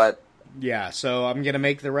on, but... Yeah, so I'm going to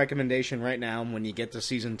make the recommendation right now when you get to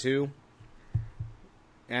Season 2.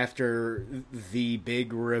 After the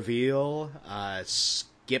big reveal,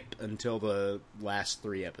 skip until the last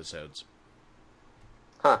 3 episodes.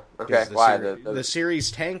 Huh, okay. Why? The series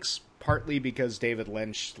tanks, partly because David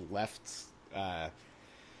Lynch left the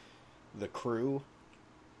crew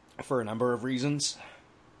for a number of reasons,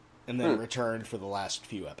 and then returned for the last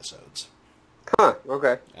few episodes. Huh,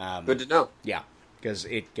 okay. Good to know. Yeah, because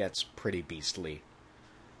it gets pretty beastly.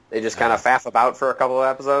 They just kind of faff about for a couple of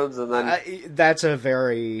episodes, and then... that's a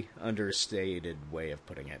very understated way of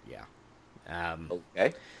putting it, yeah.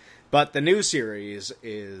 Okay. But the new series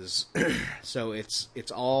is... so it's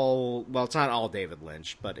all... Well, it's not all David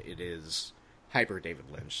Lynch, but it is hyper David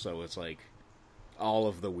Lynch, so it's like all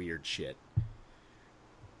of the weird shit.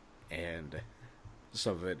 And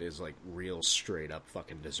some of it is like real straight up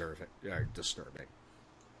fucking disturbing.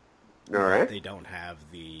 All right. They don't have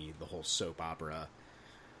the whole soap opera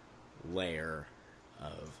layer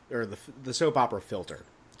of, or the soap opera filter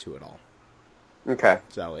to it all. Okay.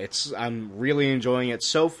 So I'm really enjoying it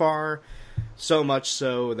so far, so much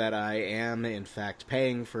so that I am in fact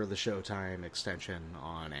paying for the Showtime extension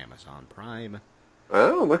on Amazon Prime.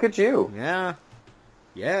 Oh, look at you. Yeah.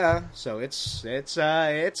 So it's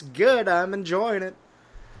good. I'm enjoying it.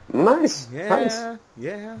 Nice.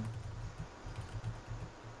 Yeah.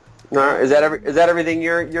 No, is that everything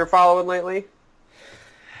you're following lately?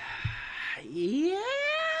 Yeah,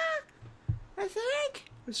 I think.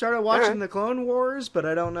 I started watching the Clone Wars, but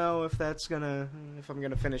I don't know if I'm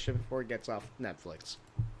gonna finish it before it gets off Netflix.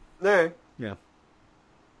 All right. Yeah.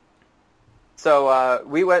 So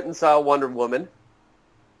we went and saw Wonder Woman,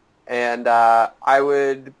 and I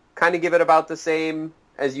would kind of give it about the same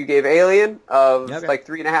as you gave Alien, of like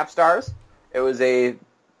 3.5 stars. It was in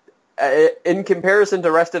comparison to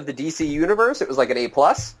the rest of the DC universe, it was like an A+.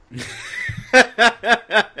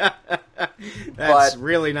 That's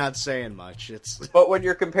really not saying much. But when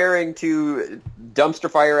you're comparing to dumpster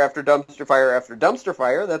fire after dumpster fire after dumpster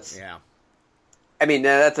fire, that's I mean,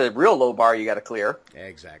 that's a real low bar you got to clear.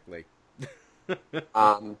 Exactly.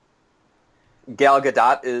 Gal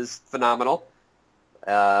Gadot is phenomenal,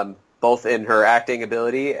 both in her acting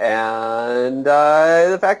ability and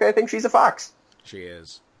the fact that I think she's a fox. She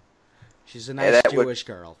is. She's a nice Jewish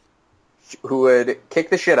girl. Who would kick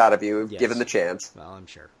the shit out of you if given the chance. Well, I'm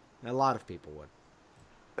sure. A lot of people would.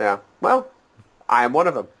 Yeah. Well, I am one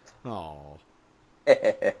of them. Oh.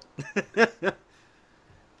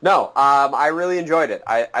 No, I really enjoyed it.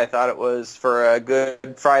 I thought it was, for a good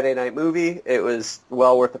Friday night movie, it was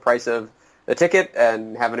well worth the price of the ticket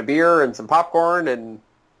and having a beer and some popcorn and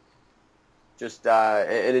just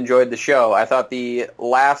and enjoyed the show. I thought the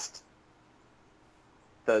last,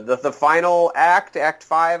 the final act, Act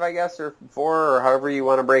 5, I guess, or 4, or however you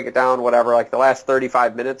want to break it down, whatever, like the last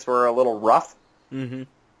 35 minutes were a little rough. Mm-hmm.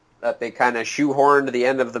 That they kind of shoehorned the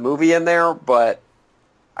end of the movie in there, but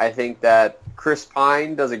I think that Chris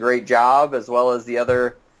Pine does a great job, as well as the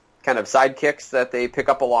other kind of sidekicks that they pick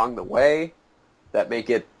up along the way that make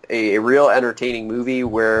it a real entertaining movie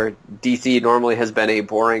where DC normally has been a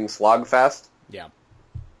boring slogfest. Yeah.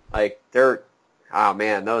 Like, oh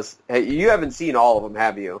man, you haven't seen all of them,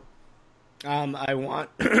 have you?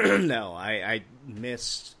 No, I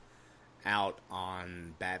missed out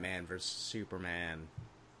on Batman vs. Superman.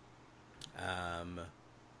 God,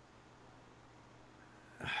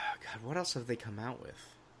 what else have they come out with?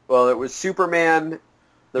 Well, it was Superman,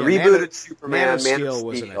 rebooted Superman, Man of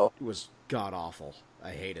Steel was god-awful.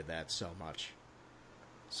 I hated that so much.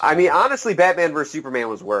 So, I mean, honestly, Batman vs. Superman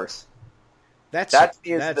was worse. That's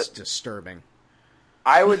disturbing.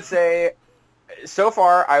 I would say, so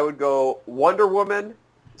far, I would go Wonder Woman,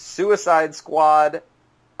 Suicide Squad,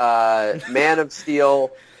 Man of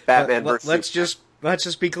Steel, Batman vs. Superman. Let's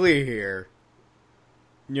just be clear here.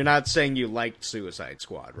 You're not saying you liked Suicide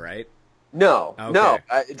Squad, right? No, okay. No.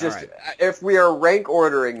 If we are rank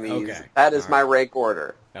ordering these, that is my rank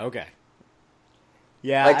order. Okay.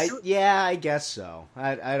 Yeah, I guess so.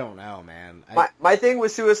 I don't know, man. My thing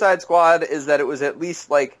with Suicide Squad is that it was at least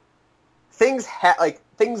like things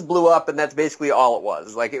blew up, and that's basically all it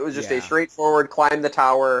was. Like, it was just a straightforward climb the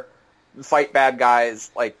tower, fight bad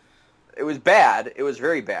guys. Like, it was bad. It was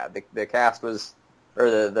very bad. The cast was, or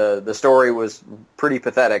the story was pretty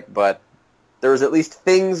pathetic, but there was at least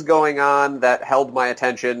things going on that held my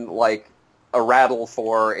attention, like a rattle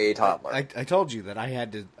for a toddler. I told you that I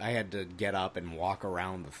had to get up and walk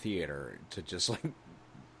around the theater to just like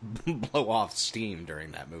blow off steam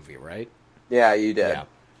during that movie, right? Yeah, you did.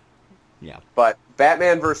 Yeah. But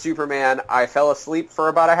Batman vs. Superman, I fell asleep for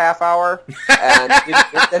about a half hour and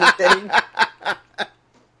didn't miss anything.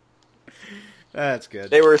 That's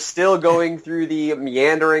good. They were still going through the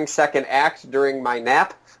meandering second act during my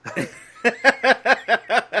nap.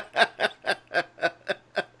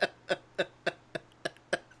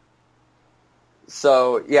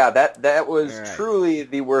 So, yeah, that was truly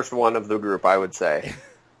the worst one of the group, I would say.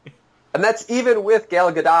 And that's even with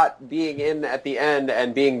Gal Gadot being in at the end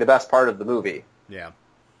and being the best part of the movie. Yeah.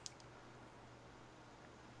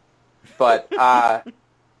 But,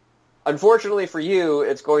 unfortunately for you,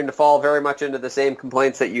 it's going to fall very much into the same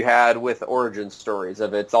complaints that you had with origin stories.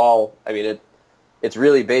 It's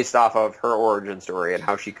really based off of her origin story and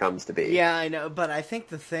how she comes to be. Yeah, I know, but I think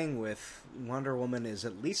the thing with Wonder Woman is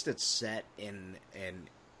at least it's set in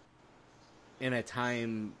a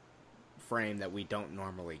time frame that we don't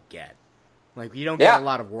normally get. Like, you don't get a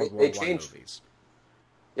lot of World War I movies.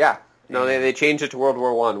 Yeah. No, they changed it to World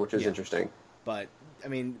War I, which is interesting. But I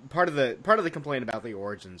mean, part of the complaint about the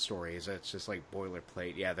origin story is that it's just like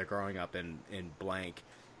boilerplate. Yeah, they're growing up in blank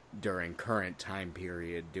during current time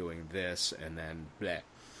period doing this, and then bleh.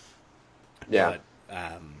 Yeah. But,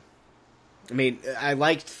 I mean, I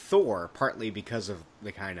liked Thor partly because of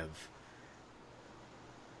the kind of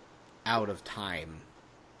out of time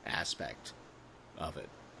aspect of it,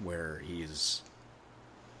 where he's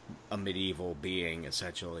a medieval being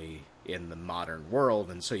essentially in the modern world,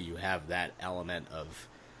 and so you have that element of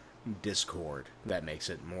discord that makes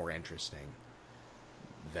it more interesting.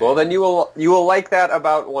 Well, then you will like that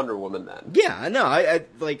about Wonder Woman then. Yeah, no, I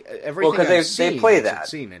like everything. Well, because they play that.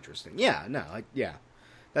 Seem interesting. Yeah, no, yeah,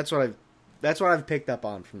 that's what I've picked up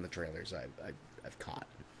on from the trailers. I've caught.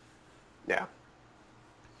 Yeah.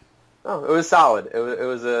 Oh, it was solid. It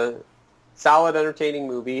was a solid, entertaining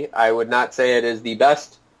movie. I would not say it is the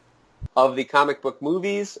best of the comic book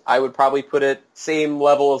movies. I would probably put it same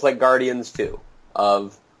level as like Guardians 2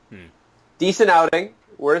 of decent outing.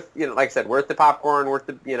 Worth, like I said, worth the popcorn, worth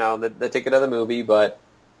the, the ticket of the movie, but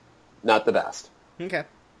not the best. Okay.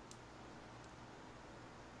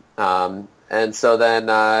 And so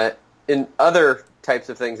then, in other types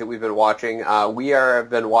of things that we've been watching, we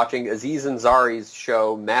have been watching Aziz Ansari's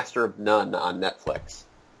show Master of None on Netflix.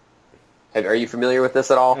 Are you familiar with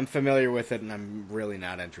this at all? I'm familiar with it, and I'm really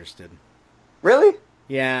not interested. Really?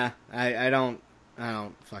 Yeah, I don't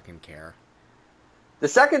fucking care. The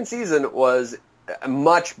second season was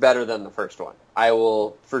much better than the first one. I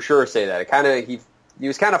will for sure say that. He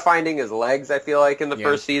was kind of finding his legs, I feel like, in the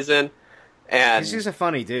first season. And he's a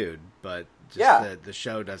funny dude, but just the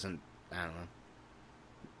show doesn't, I don't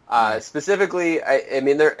know. Specifically, I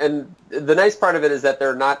mean, and the nice part of it is that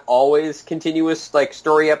they're not always continuous, like,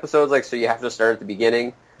 story episodes, like, so you have to start at the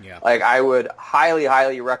beginning. Yeah. Like, I would highly,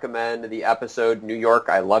 highly recommend the episode New York,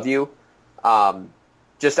 I Love You.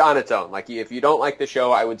 Just on its own. Like, if you don't like the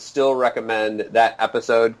show, I would still recommend that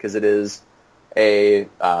episode because it is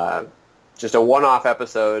just a one-off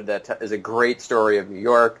episode that is a great story of New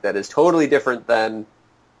York that is totally different than,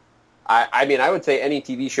 I mean, I would say any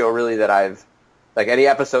TV show really that any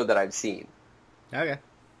episode that I've seen. Okay.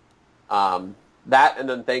 That and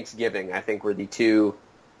then Thanksgiving, I think, were the two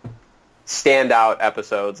standout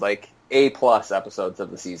episodes, like A+ episodes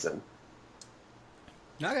of the season.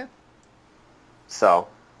 Okay. So,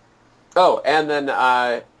 and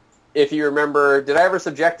then if you remember, did I ever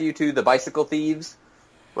subject you to The Bicycle Thieves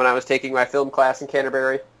when I was taking my film class in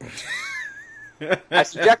Canterbury? I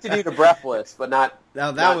subjected you to Breathless, but not...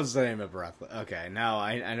 No, that was the name of Breathless. Okay, no,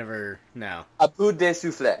 I never... No. A bout de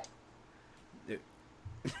souffle.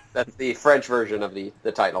 That's the French version of the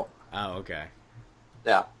title. Oh, okay.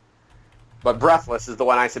 Yeah. But Breathless is the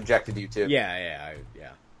one I subjected you to. Yeah.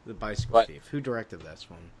 The Bicycle Thief. Who directed this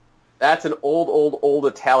one? That's an old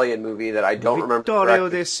Italian movie that I don't remember. Vittorio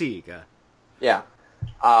De Sica. Yeah.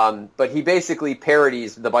 But he basically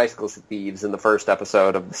parodies The Bicycle Thieves in the first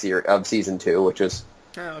episode of of season 2, which is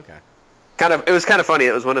okay. It was kind of funny.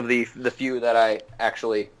 It was one of the few that I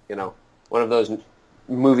actually, one of those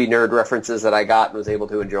movie nerd references that I got and was able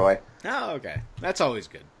to enjoy. Oh, okay. That's always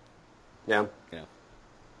good. Yeah.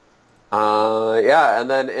 Yeah. And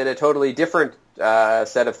then in a totally different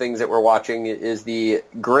set of things that we're watching is the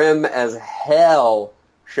grim as hell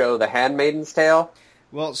show, The Handmaid's Tale.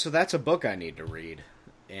 Well, so that's a book I need to read,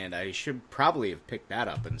 and I should probably have picked that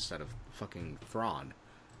up instead of fucking Thrawn.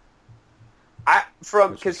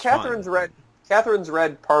 Because Catherine's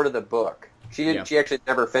read part of the book. She didn't. Yeah. She actually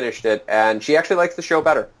never finished it, and she actually likes the show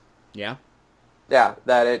better. Yeah. Yeah,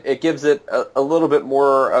 that it gives it a little bit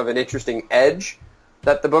more of an interesting edge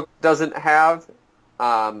that the book doesn't have.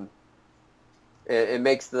 It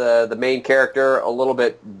makes the main character a little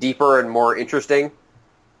bit deeper and more interesting,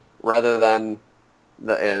 rather than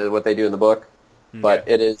what they do in the book. Okay. But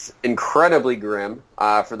it is incredibly grim.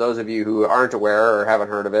 For those of you who aren't aware or haven't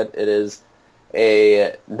heard of it, it is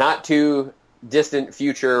a not too distant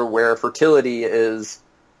future where fertility is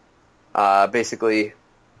basically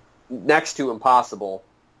next to impossible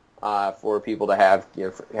for people to have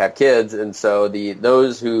kids, and so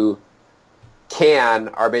those who can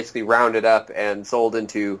are basically rounded up and sold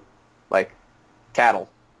into like cattle,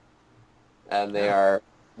 and they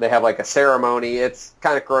have like a ceremony. It's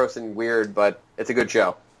kind of gross and weird, but it's a good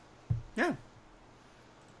show. Yeah.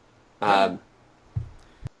 The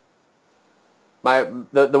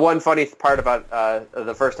one funny part about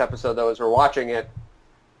the first episode though is we're watching it,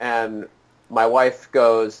 and my wife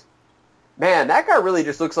goes, "Man, that guy really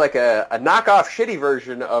just looks like a knockoff, shitty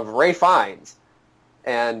version of Ray Fiennes."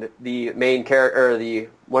 And the main character, or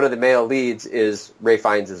one of the male leads, is Ray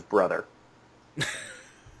Fiennes' brother.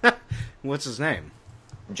 What's his name?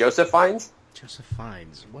 Joseph Fiennes. Joseph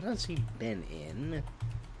Fiennes. What has he been in?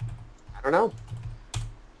 I don't know.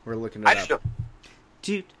 We're looking it up.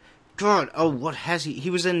 Dude, God, what has he? He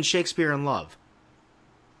was in Shakespeare in Love.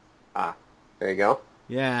 Ah, there you go.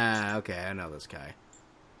 Yeah, okay, I know this guy.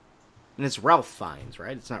 And it's Ralph Fiennes,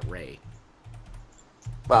 right? It's not Ray.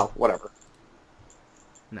 Well, whatever.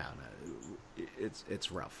 No, it's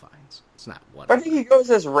Ralph Fiennes. It's not whatever. I think he goes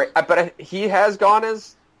as Ray, but he has gone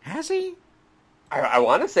as... Has he? I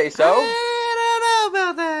want to say so. I don't know,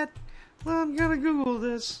 about that? Well, I'm gonna Google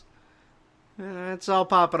this. It's all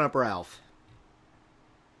popping up, Ralph.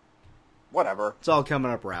 Whatever. It's all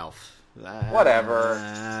coming up, Ralph.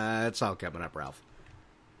 Whatever. It's all coming up, Ralph.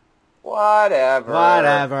 Whatever.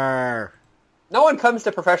 Whatever. No one comes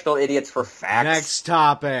to Professional Idiots for facts. Next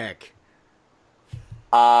topic.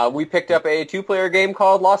 We picked up a 2-player game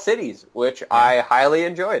called Lost Cities, which I highly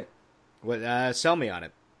enjoyed. What? Sell me on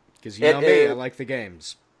it. Because you know me, I like the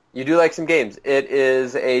games. You do like some games. It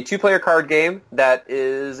is a 2-player card game that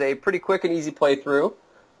is a pretty quick and easy playthrough.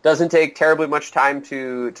 Doesn't take terribly much time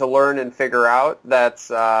to learn and figure out. That's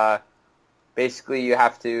basically you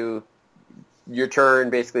have to... Your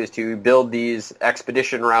turn basically is to build these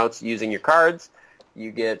expedition routes using your cards.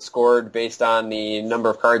 You get scored based on the number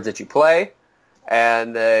of cards that you play,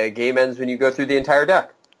 and the game ends when you go through the entire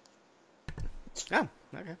deck. Oh,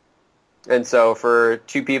 okay. And so for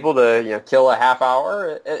 2 people to kill a half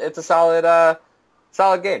hour, it's a solid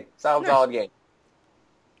game. Solid game.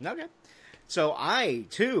 Okay. So I,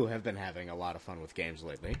 too, have been having a lot of fun with games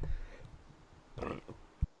lately.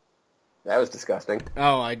 That was disgusting.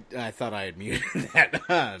 Oh, I thought I had muted that.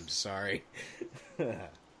 I'm sorry.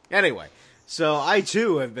 Anyway, so I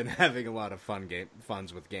too have been having a lot of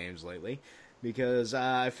funs with games lately because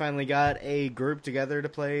I finally got a group together to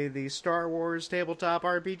play the Star Wars tabletop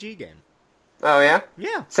RPG game. Oh yeah?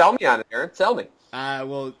 Yeah. Sell me on it, Aaron. Sell me.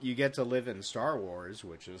 Well, you get to live in Star Wars,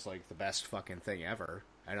 which is like the best fucking thing ever.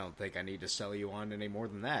 I don't think I need to sell you on any more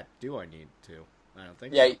than that. Do I need to? I don't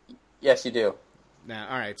think so. Yes, you do. Now,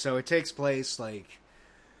 all right, so it takes place, like,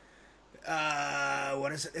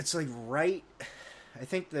 what is it? It's, like, right... I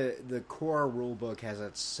think the core rulebook has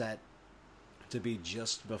it set to be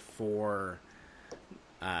just before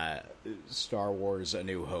Star Wars A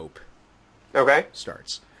New Hope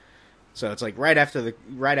starts. So it's, like, right after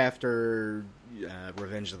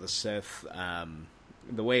Revenge of the Sith.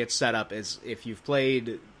 The way it's set up is if you've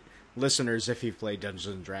played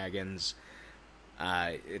Dungeons & Dragons...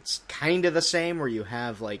 it's kind of the same where you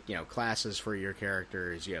have, like, classes for your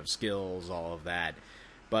characters, you have skills, all of that.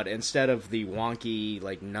 But instead of the wonky,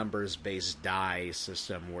 like, numbers-based die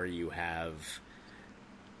system where you have,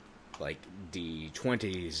 like,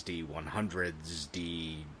 D20s, D100s,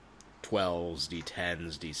 D12s,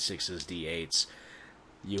 D10s, D6s, D8s,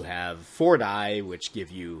 you have 4 die, which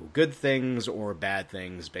give you good things or bad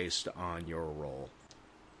things based on your roll.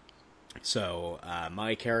 So,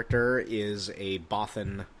 my character is a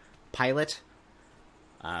Bothan pilot.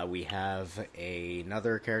 We have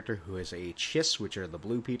another character who is a Chiss, which are the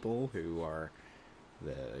blue people, who are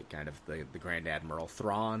the Grand Admiral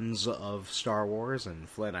Thrawns of Star Wars. And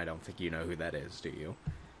Flynn, I don't think you know who that is, do you?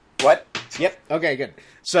 What? Yep. Okay, good.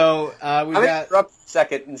 So, I'm going to interrupt a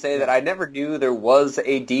second and say that I never knew there was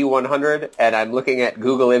a D100, and I'm looking at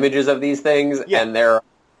Google images of these things, and they're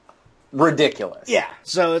ridiculous. Yeah.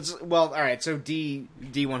 So it's, well, alright, so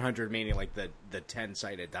D100 meaning like the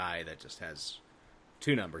 10-sided die that just has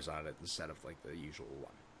 2 numbers on it instead of like the usual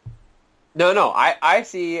one. No, I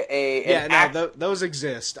see those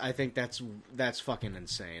exist. I think that's fucking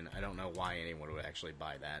insane. I don't know why anyone would actually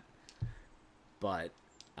buy that. But,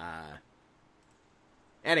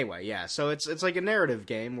 anyway, yeah, so it's like a narrative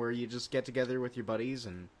game where you just get together with your buddies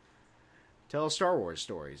and tell Star Wars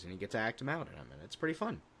stories, and you get to act them out in them, and it's pretty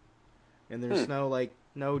fun. And there's no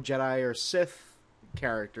Jedi or Sith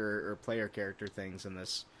character or player character things in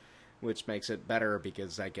this, which makes it better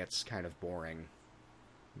because that gets kind of boring.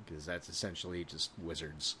 Because that's essentially just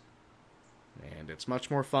wizards. And it's much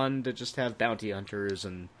more fun to just have bounty hunters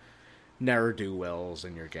and ne'er-do-wells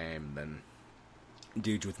in your game than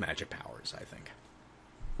dudes with magic powers, I think.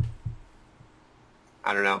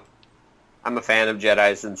 I don't know. I'm a fan of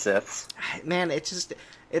Jedis and Siths. Man,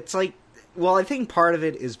 it's like... Well, I think part of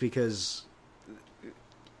it is because...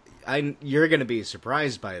 You're going to be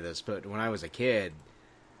surprised by this, but when I was a kid,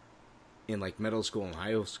 in like middle school and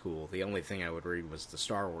high school, the only thing I would read was the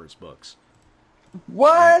Star Wars books.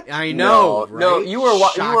 What? I know, right? No, you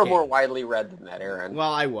were more widely read than that, Aaron.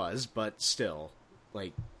 Well, I was, but still,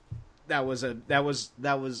 like that was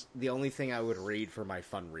the only thing I would read for my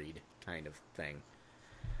fun read kind of thing.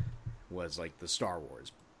 Was like the Star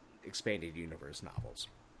Wars expanded universe novels.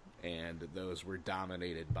 And those were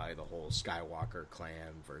dominated by the whole Skywalker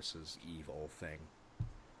clan versus evil thing,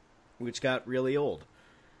 which got really old.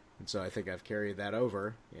 And so I think I've carried that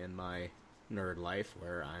over in my nerd life,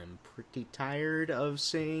 where I'm pretty tired of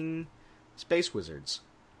seeing space wizards.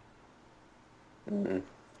 Mm-hmm.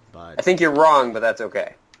 But I think you're wrong, but that's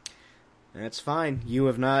okay. That's fine.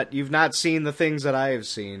 You've not seen the things that I have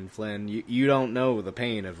seen, Flynn. You don't know the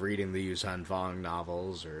pain of reading the Yuuzhan Vong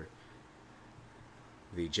novels or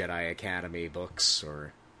the Jedi Academy books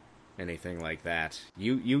or anything like that.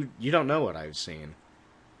 You don't know what I've seen.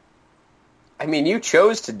 I mean, you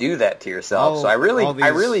chose to do that to yourself, so I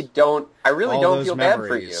really don't feel bad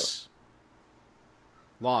for you.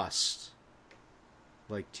 Lost,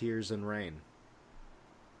 like tears in rain.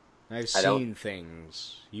 I've seen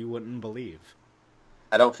things you wouldn't believe.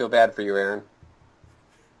 I don't feel bad for you, Aaron.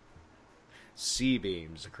 Sea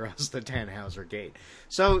beams across the Tannhauser Gate.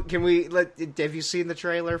 So, can we have you seen the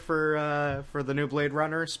trailer for the new Blade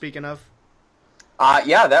Runner? Speaking of,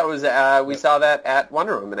 yeah, that was we saw that at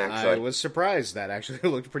Wonder Woman. Actually, I was surprised that actually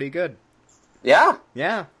looked pretty good. Yeah,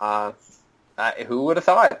 yeah. Who would have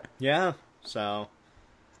thought? Yeah. So,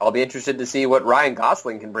 I'll be interested to see what Ryan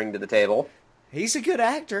Gosling can bring to the table. He's a good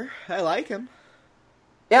actor. I like him.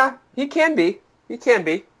 Yeah, he can be. He can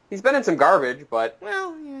be. He's been in some garbage, but...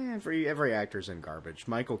 Well, yeah, every actor's in garbage.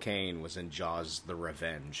 Michael Caine was in Jaws: The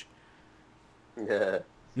Revenge. Yeah.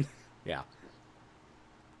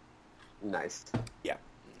 Nice. Yeah.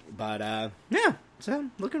 But, yeah. So,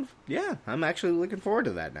 I'm actually looking forward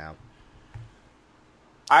to that now.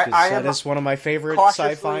 That is one of my favorite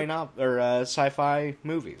sci-fi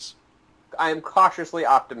movies. I am cautiously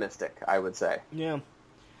optimistic, I would say. Yeah.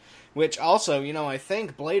 Which also, I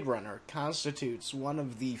think Blade Runner constitutes one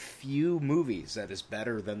of the few movies that is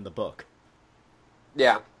better than the book.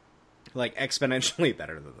 Yeah. Like, exponentially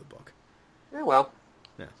better than the book. Yeah, well.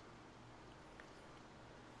 Yeah.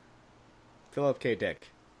 Philip K.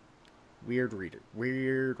 Dick. Weird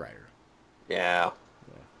writer. Yeah.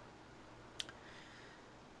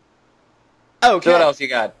 Okay. So what else you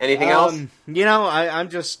got? Anything else?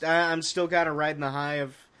 I'm still kind of riding the high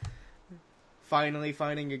of finally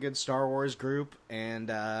finding a good Star Wars group, and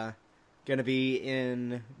gonna be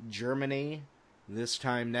in Germany this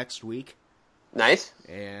time next week. Nice.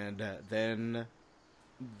 And then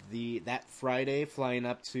that Friday flying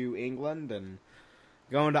up to England and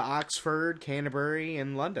going to Oxford, Canterbury,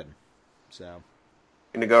 and London. So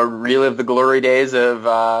gonna go relive the glory days of.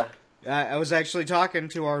 I was actually talking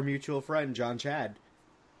to our mutual friend John Chad,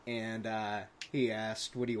 and he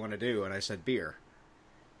asked, "What do you want to do?" And I said, "Beer."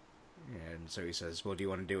 And so he says, "Well, do you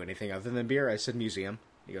want to do anything other than beer?" I said, "Museum."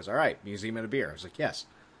 He goes, "All right, museum and a beer." I was like, "Yes."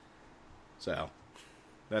 So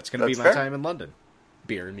that's going to be my fair. time in London.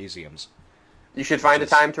 Beer and museums. You should find a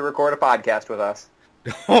time to record a podcast with us.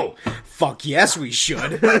 Oh, fuck yes, we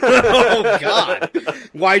should. Oh, God.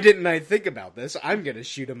 Why didn't I think about this? I'm going to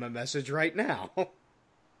shoot him a message right now.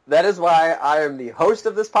 That is why I am the host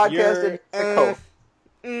of this podcast and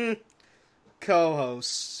the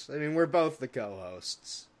co-hosts. I mean, we're both the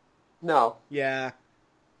co-hosts. No. Yeah.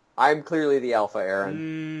 I'm clearly the alpha,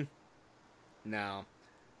 Aaron. No.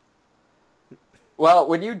 Well,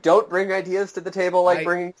 when you don't bring ideas to the table like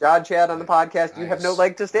bringing John Chad on the podcast, you have no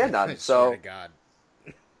leg to stand on. I swear to God.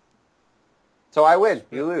 So I win.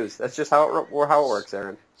 You lose. That's just how it works,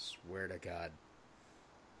 Aaron. Swear to God.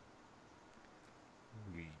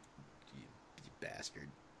 You bastard.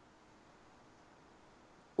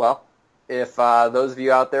 Well, if those of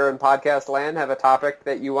you out there in podcast land have a topic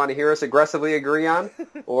that you want to hear us aggressively agree on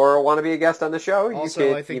or want to be a guest on the show,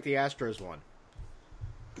 I think the Astros won.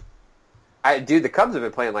 Dude, the Cubs have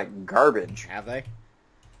been playing like garbage. Have they?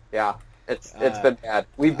 Yeah. It's been bad.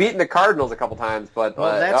 We've beaten the Cardinals a couple times, but...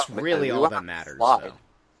 Well, that's really all that matters. So.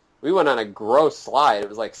 We went on a gross slide. It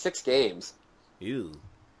was like 6 games. Ew.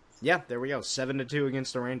 Yeah, there we go. 7-2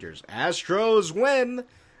 against the Rangers. Astros win!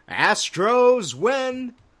 Astros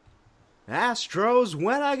win! Astros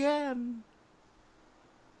win again!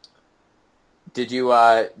 Did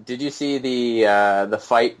you see the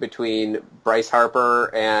fight between Bryce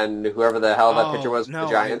Harper and whoever the hell that pitcher was for the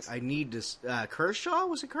Giants? I need to... Kershaw?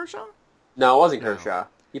 Was it Kershaw? No, it wasn't Kershaw.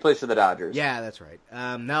 He plays for the Dodgers. Yeah, that's right.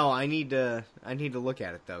 No, I need to look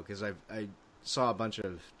at it, though, because I saw a bunch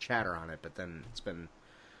of chatter on it, but then it's been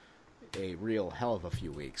a real hell of a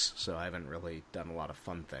few weeks, so I haven't really done a lot of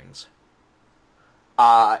fun things.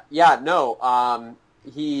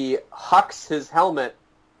 He hucks his helmet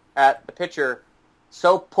at the pitcher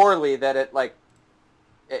so poorly that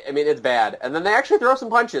it's bad. And then they actually throw some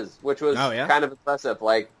punches, which was kind of impressive.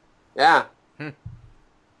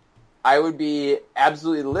 I would be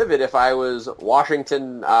absolutely livid if I was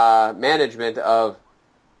Washington management of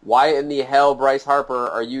why in the hell, Bryce Harper,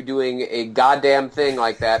 are you doing a goddamn thing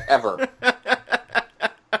like that ever?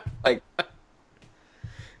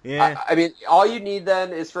 Yeah. I mean, all you need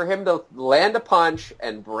then is for him to land a punch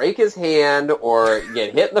and break his hand or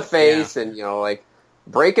get hit in the face and,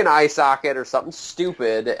 break an eye socket or something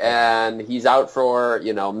stupid and he's out for,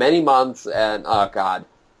 many months and, oh, God.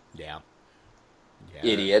 Yeah.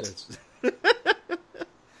 Idiot.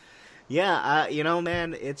 Yeah,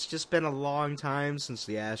 man, it's just been a long time since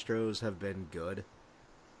the Astros have been good.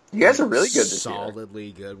 You guys are really good this year.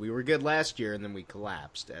 Solidly good. We were good last year, and then we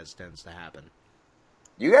collapsed, as tends to happen.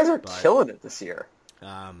 You guys are killing it this year.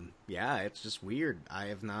 Yeah, it's just weird. I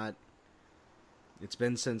have not... It's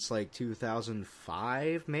been since,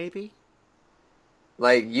 2005, maybe?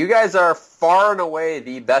 You guys are far and away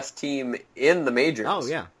the best team in the majors. Oh,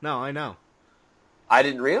 yeah. No, I know. I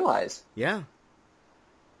didn't realize. Yeah.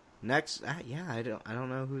 Next, I don't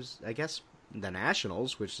know who's... I guess the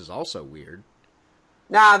Nationals, which is also weird.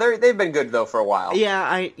 Nah, they've been good, though, for a while.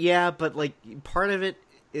 Yeah, but, part of it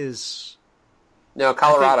is... No,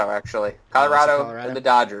 Colorado, actually. Colorado and the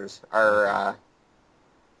Dodgers are...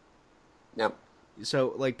 Yep. So,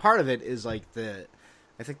 part of it is, I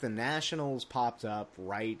think the Nationals popped up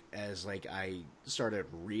right as, I started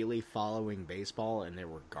really following baseball, and they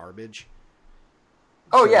were garbage.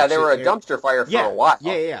 Oh, so yeah, they were a dumpster fire for a while.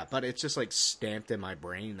 Yeah, but it's just, stamped in my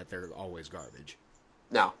brain that they're always garbage.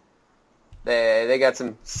 No. They got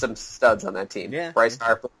some studs on that team. Yeah. Bryce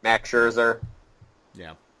Harper, Max Scherzer.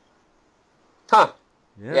 Yeah. Huh.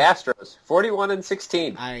 Yeah. The Astros,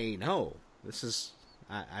 41-16. I know. This is...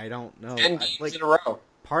 I don't know. 10 games in a row.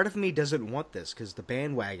 Part of me doesn't want this, because the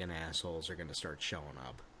bandwagon assholes are going to start showing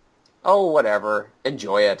up. Oh, whatever.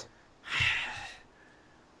 Enjoy it.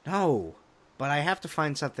 No. But I have to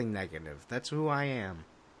find something negative. That's who I am.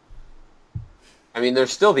 I mean,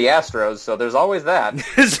 there's still the Astros, so there's always that.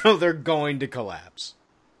 So they're going to collapse.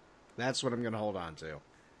 That's what I'm going to hold on to.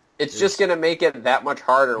 It's just going to make it that much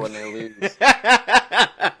harder when they lose.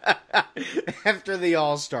 After the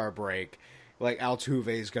All-Star break, Altuve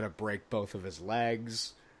is going to break both of his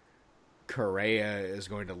legs. Correa is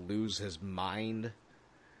going to lose his mind.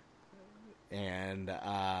 And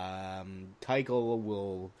Keuchel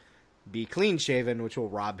will be clean-shaven, which will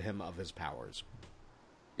rob him of his powers.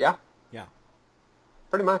 Yeah. Yeah.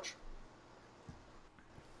 Pretty much.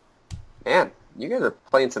 Man, you guys are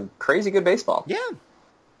playing some crazy good baseball. Yeah.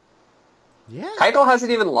 Yeah. Keuchel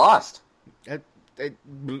hasn't even lost. Yeah.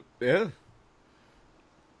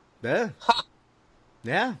 Huh.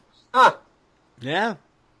 Yeah. Huh. Yeah.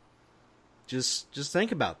 Just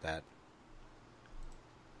think about that.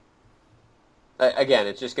 Again,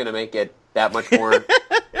 it's just going to make it that much more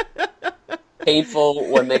painful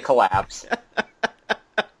when they collapse.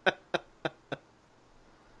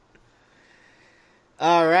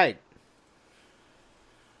 All right.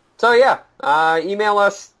 So, yeah. Email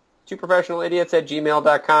us,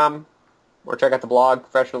 twoprofessionalidiots@gmail.com, or check out the blog,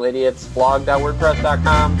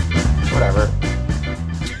 professionalidiotsblog.wordpress.com. Whatever.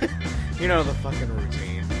 You know the fucking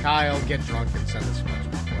routine. Kyle, get drunk and send us a bunch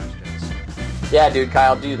more questions. Yeah, dude,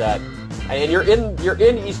 Kyle, do that. And you're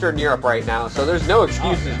in Eastern Europe right now, so there's no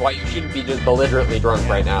excuses why you shouldn't be just belligerently drunk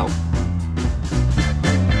right now.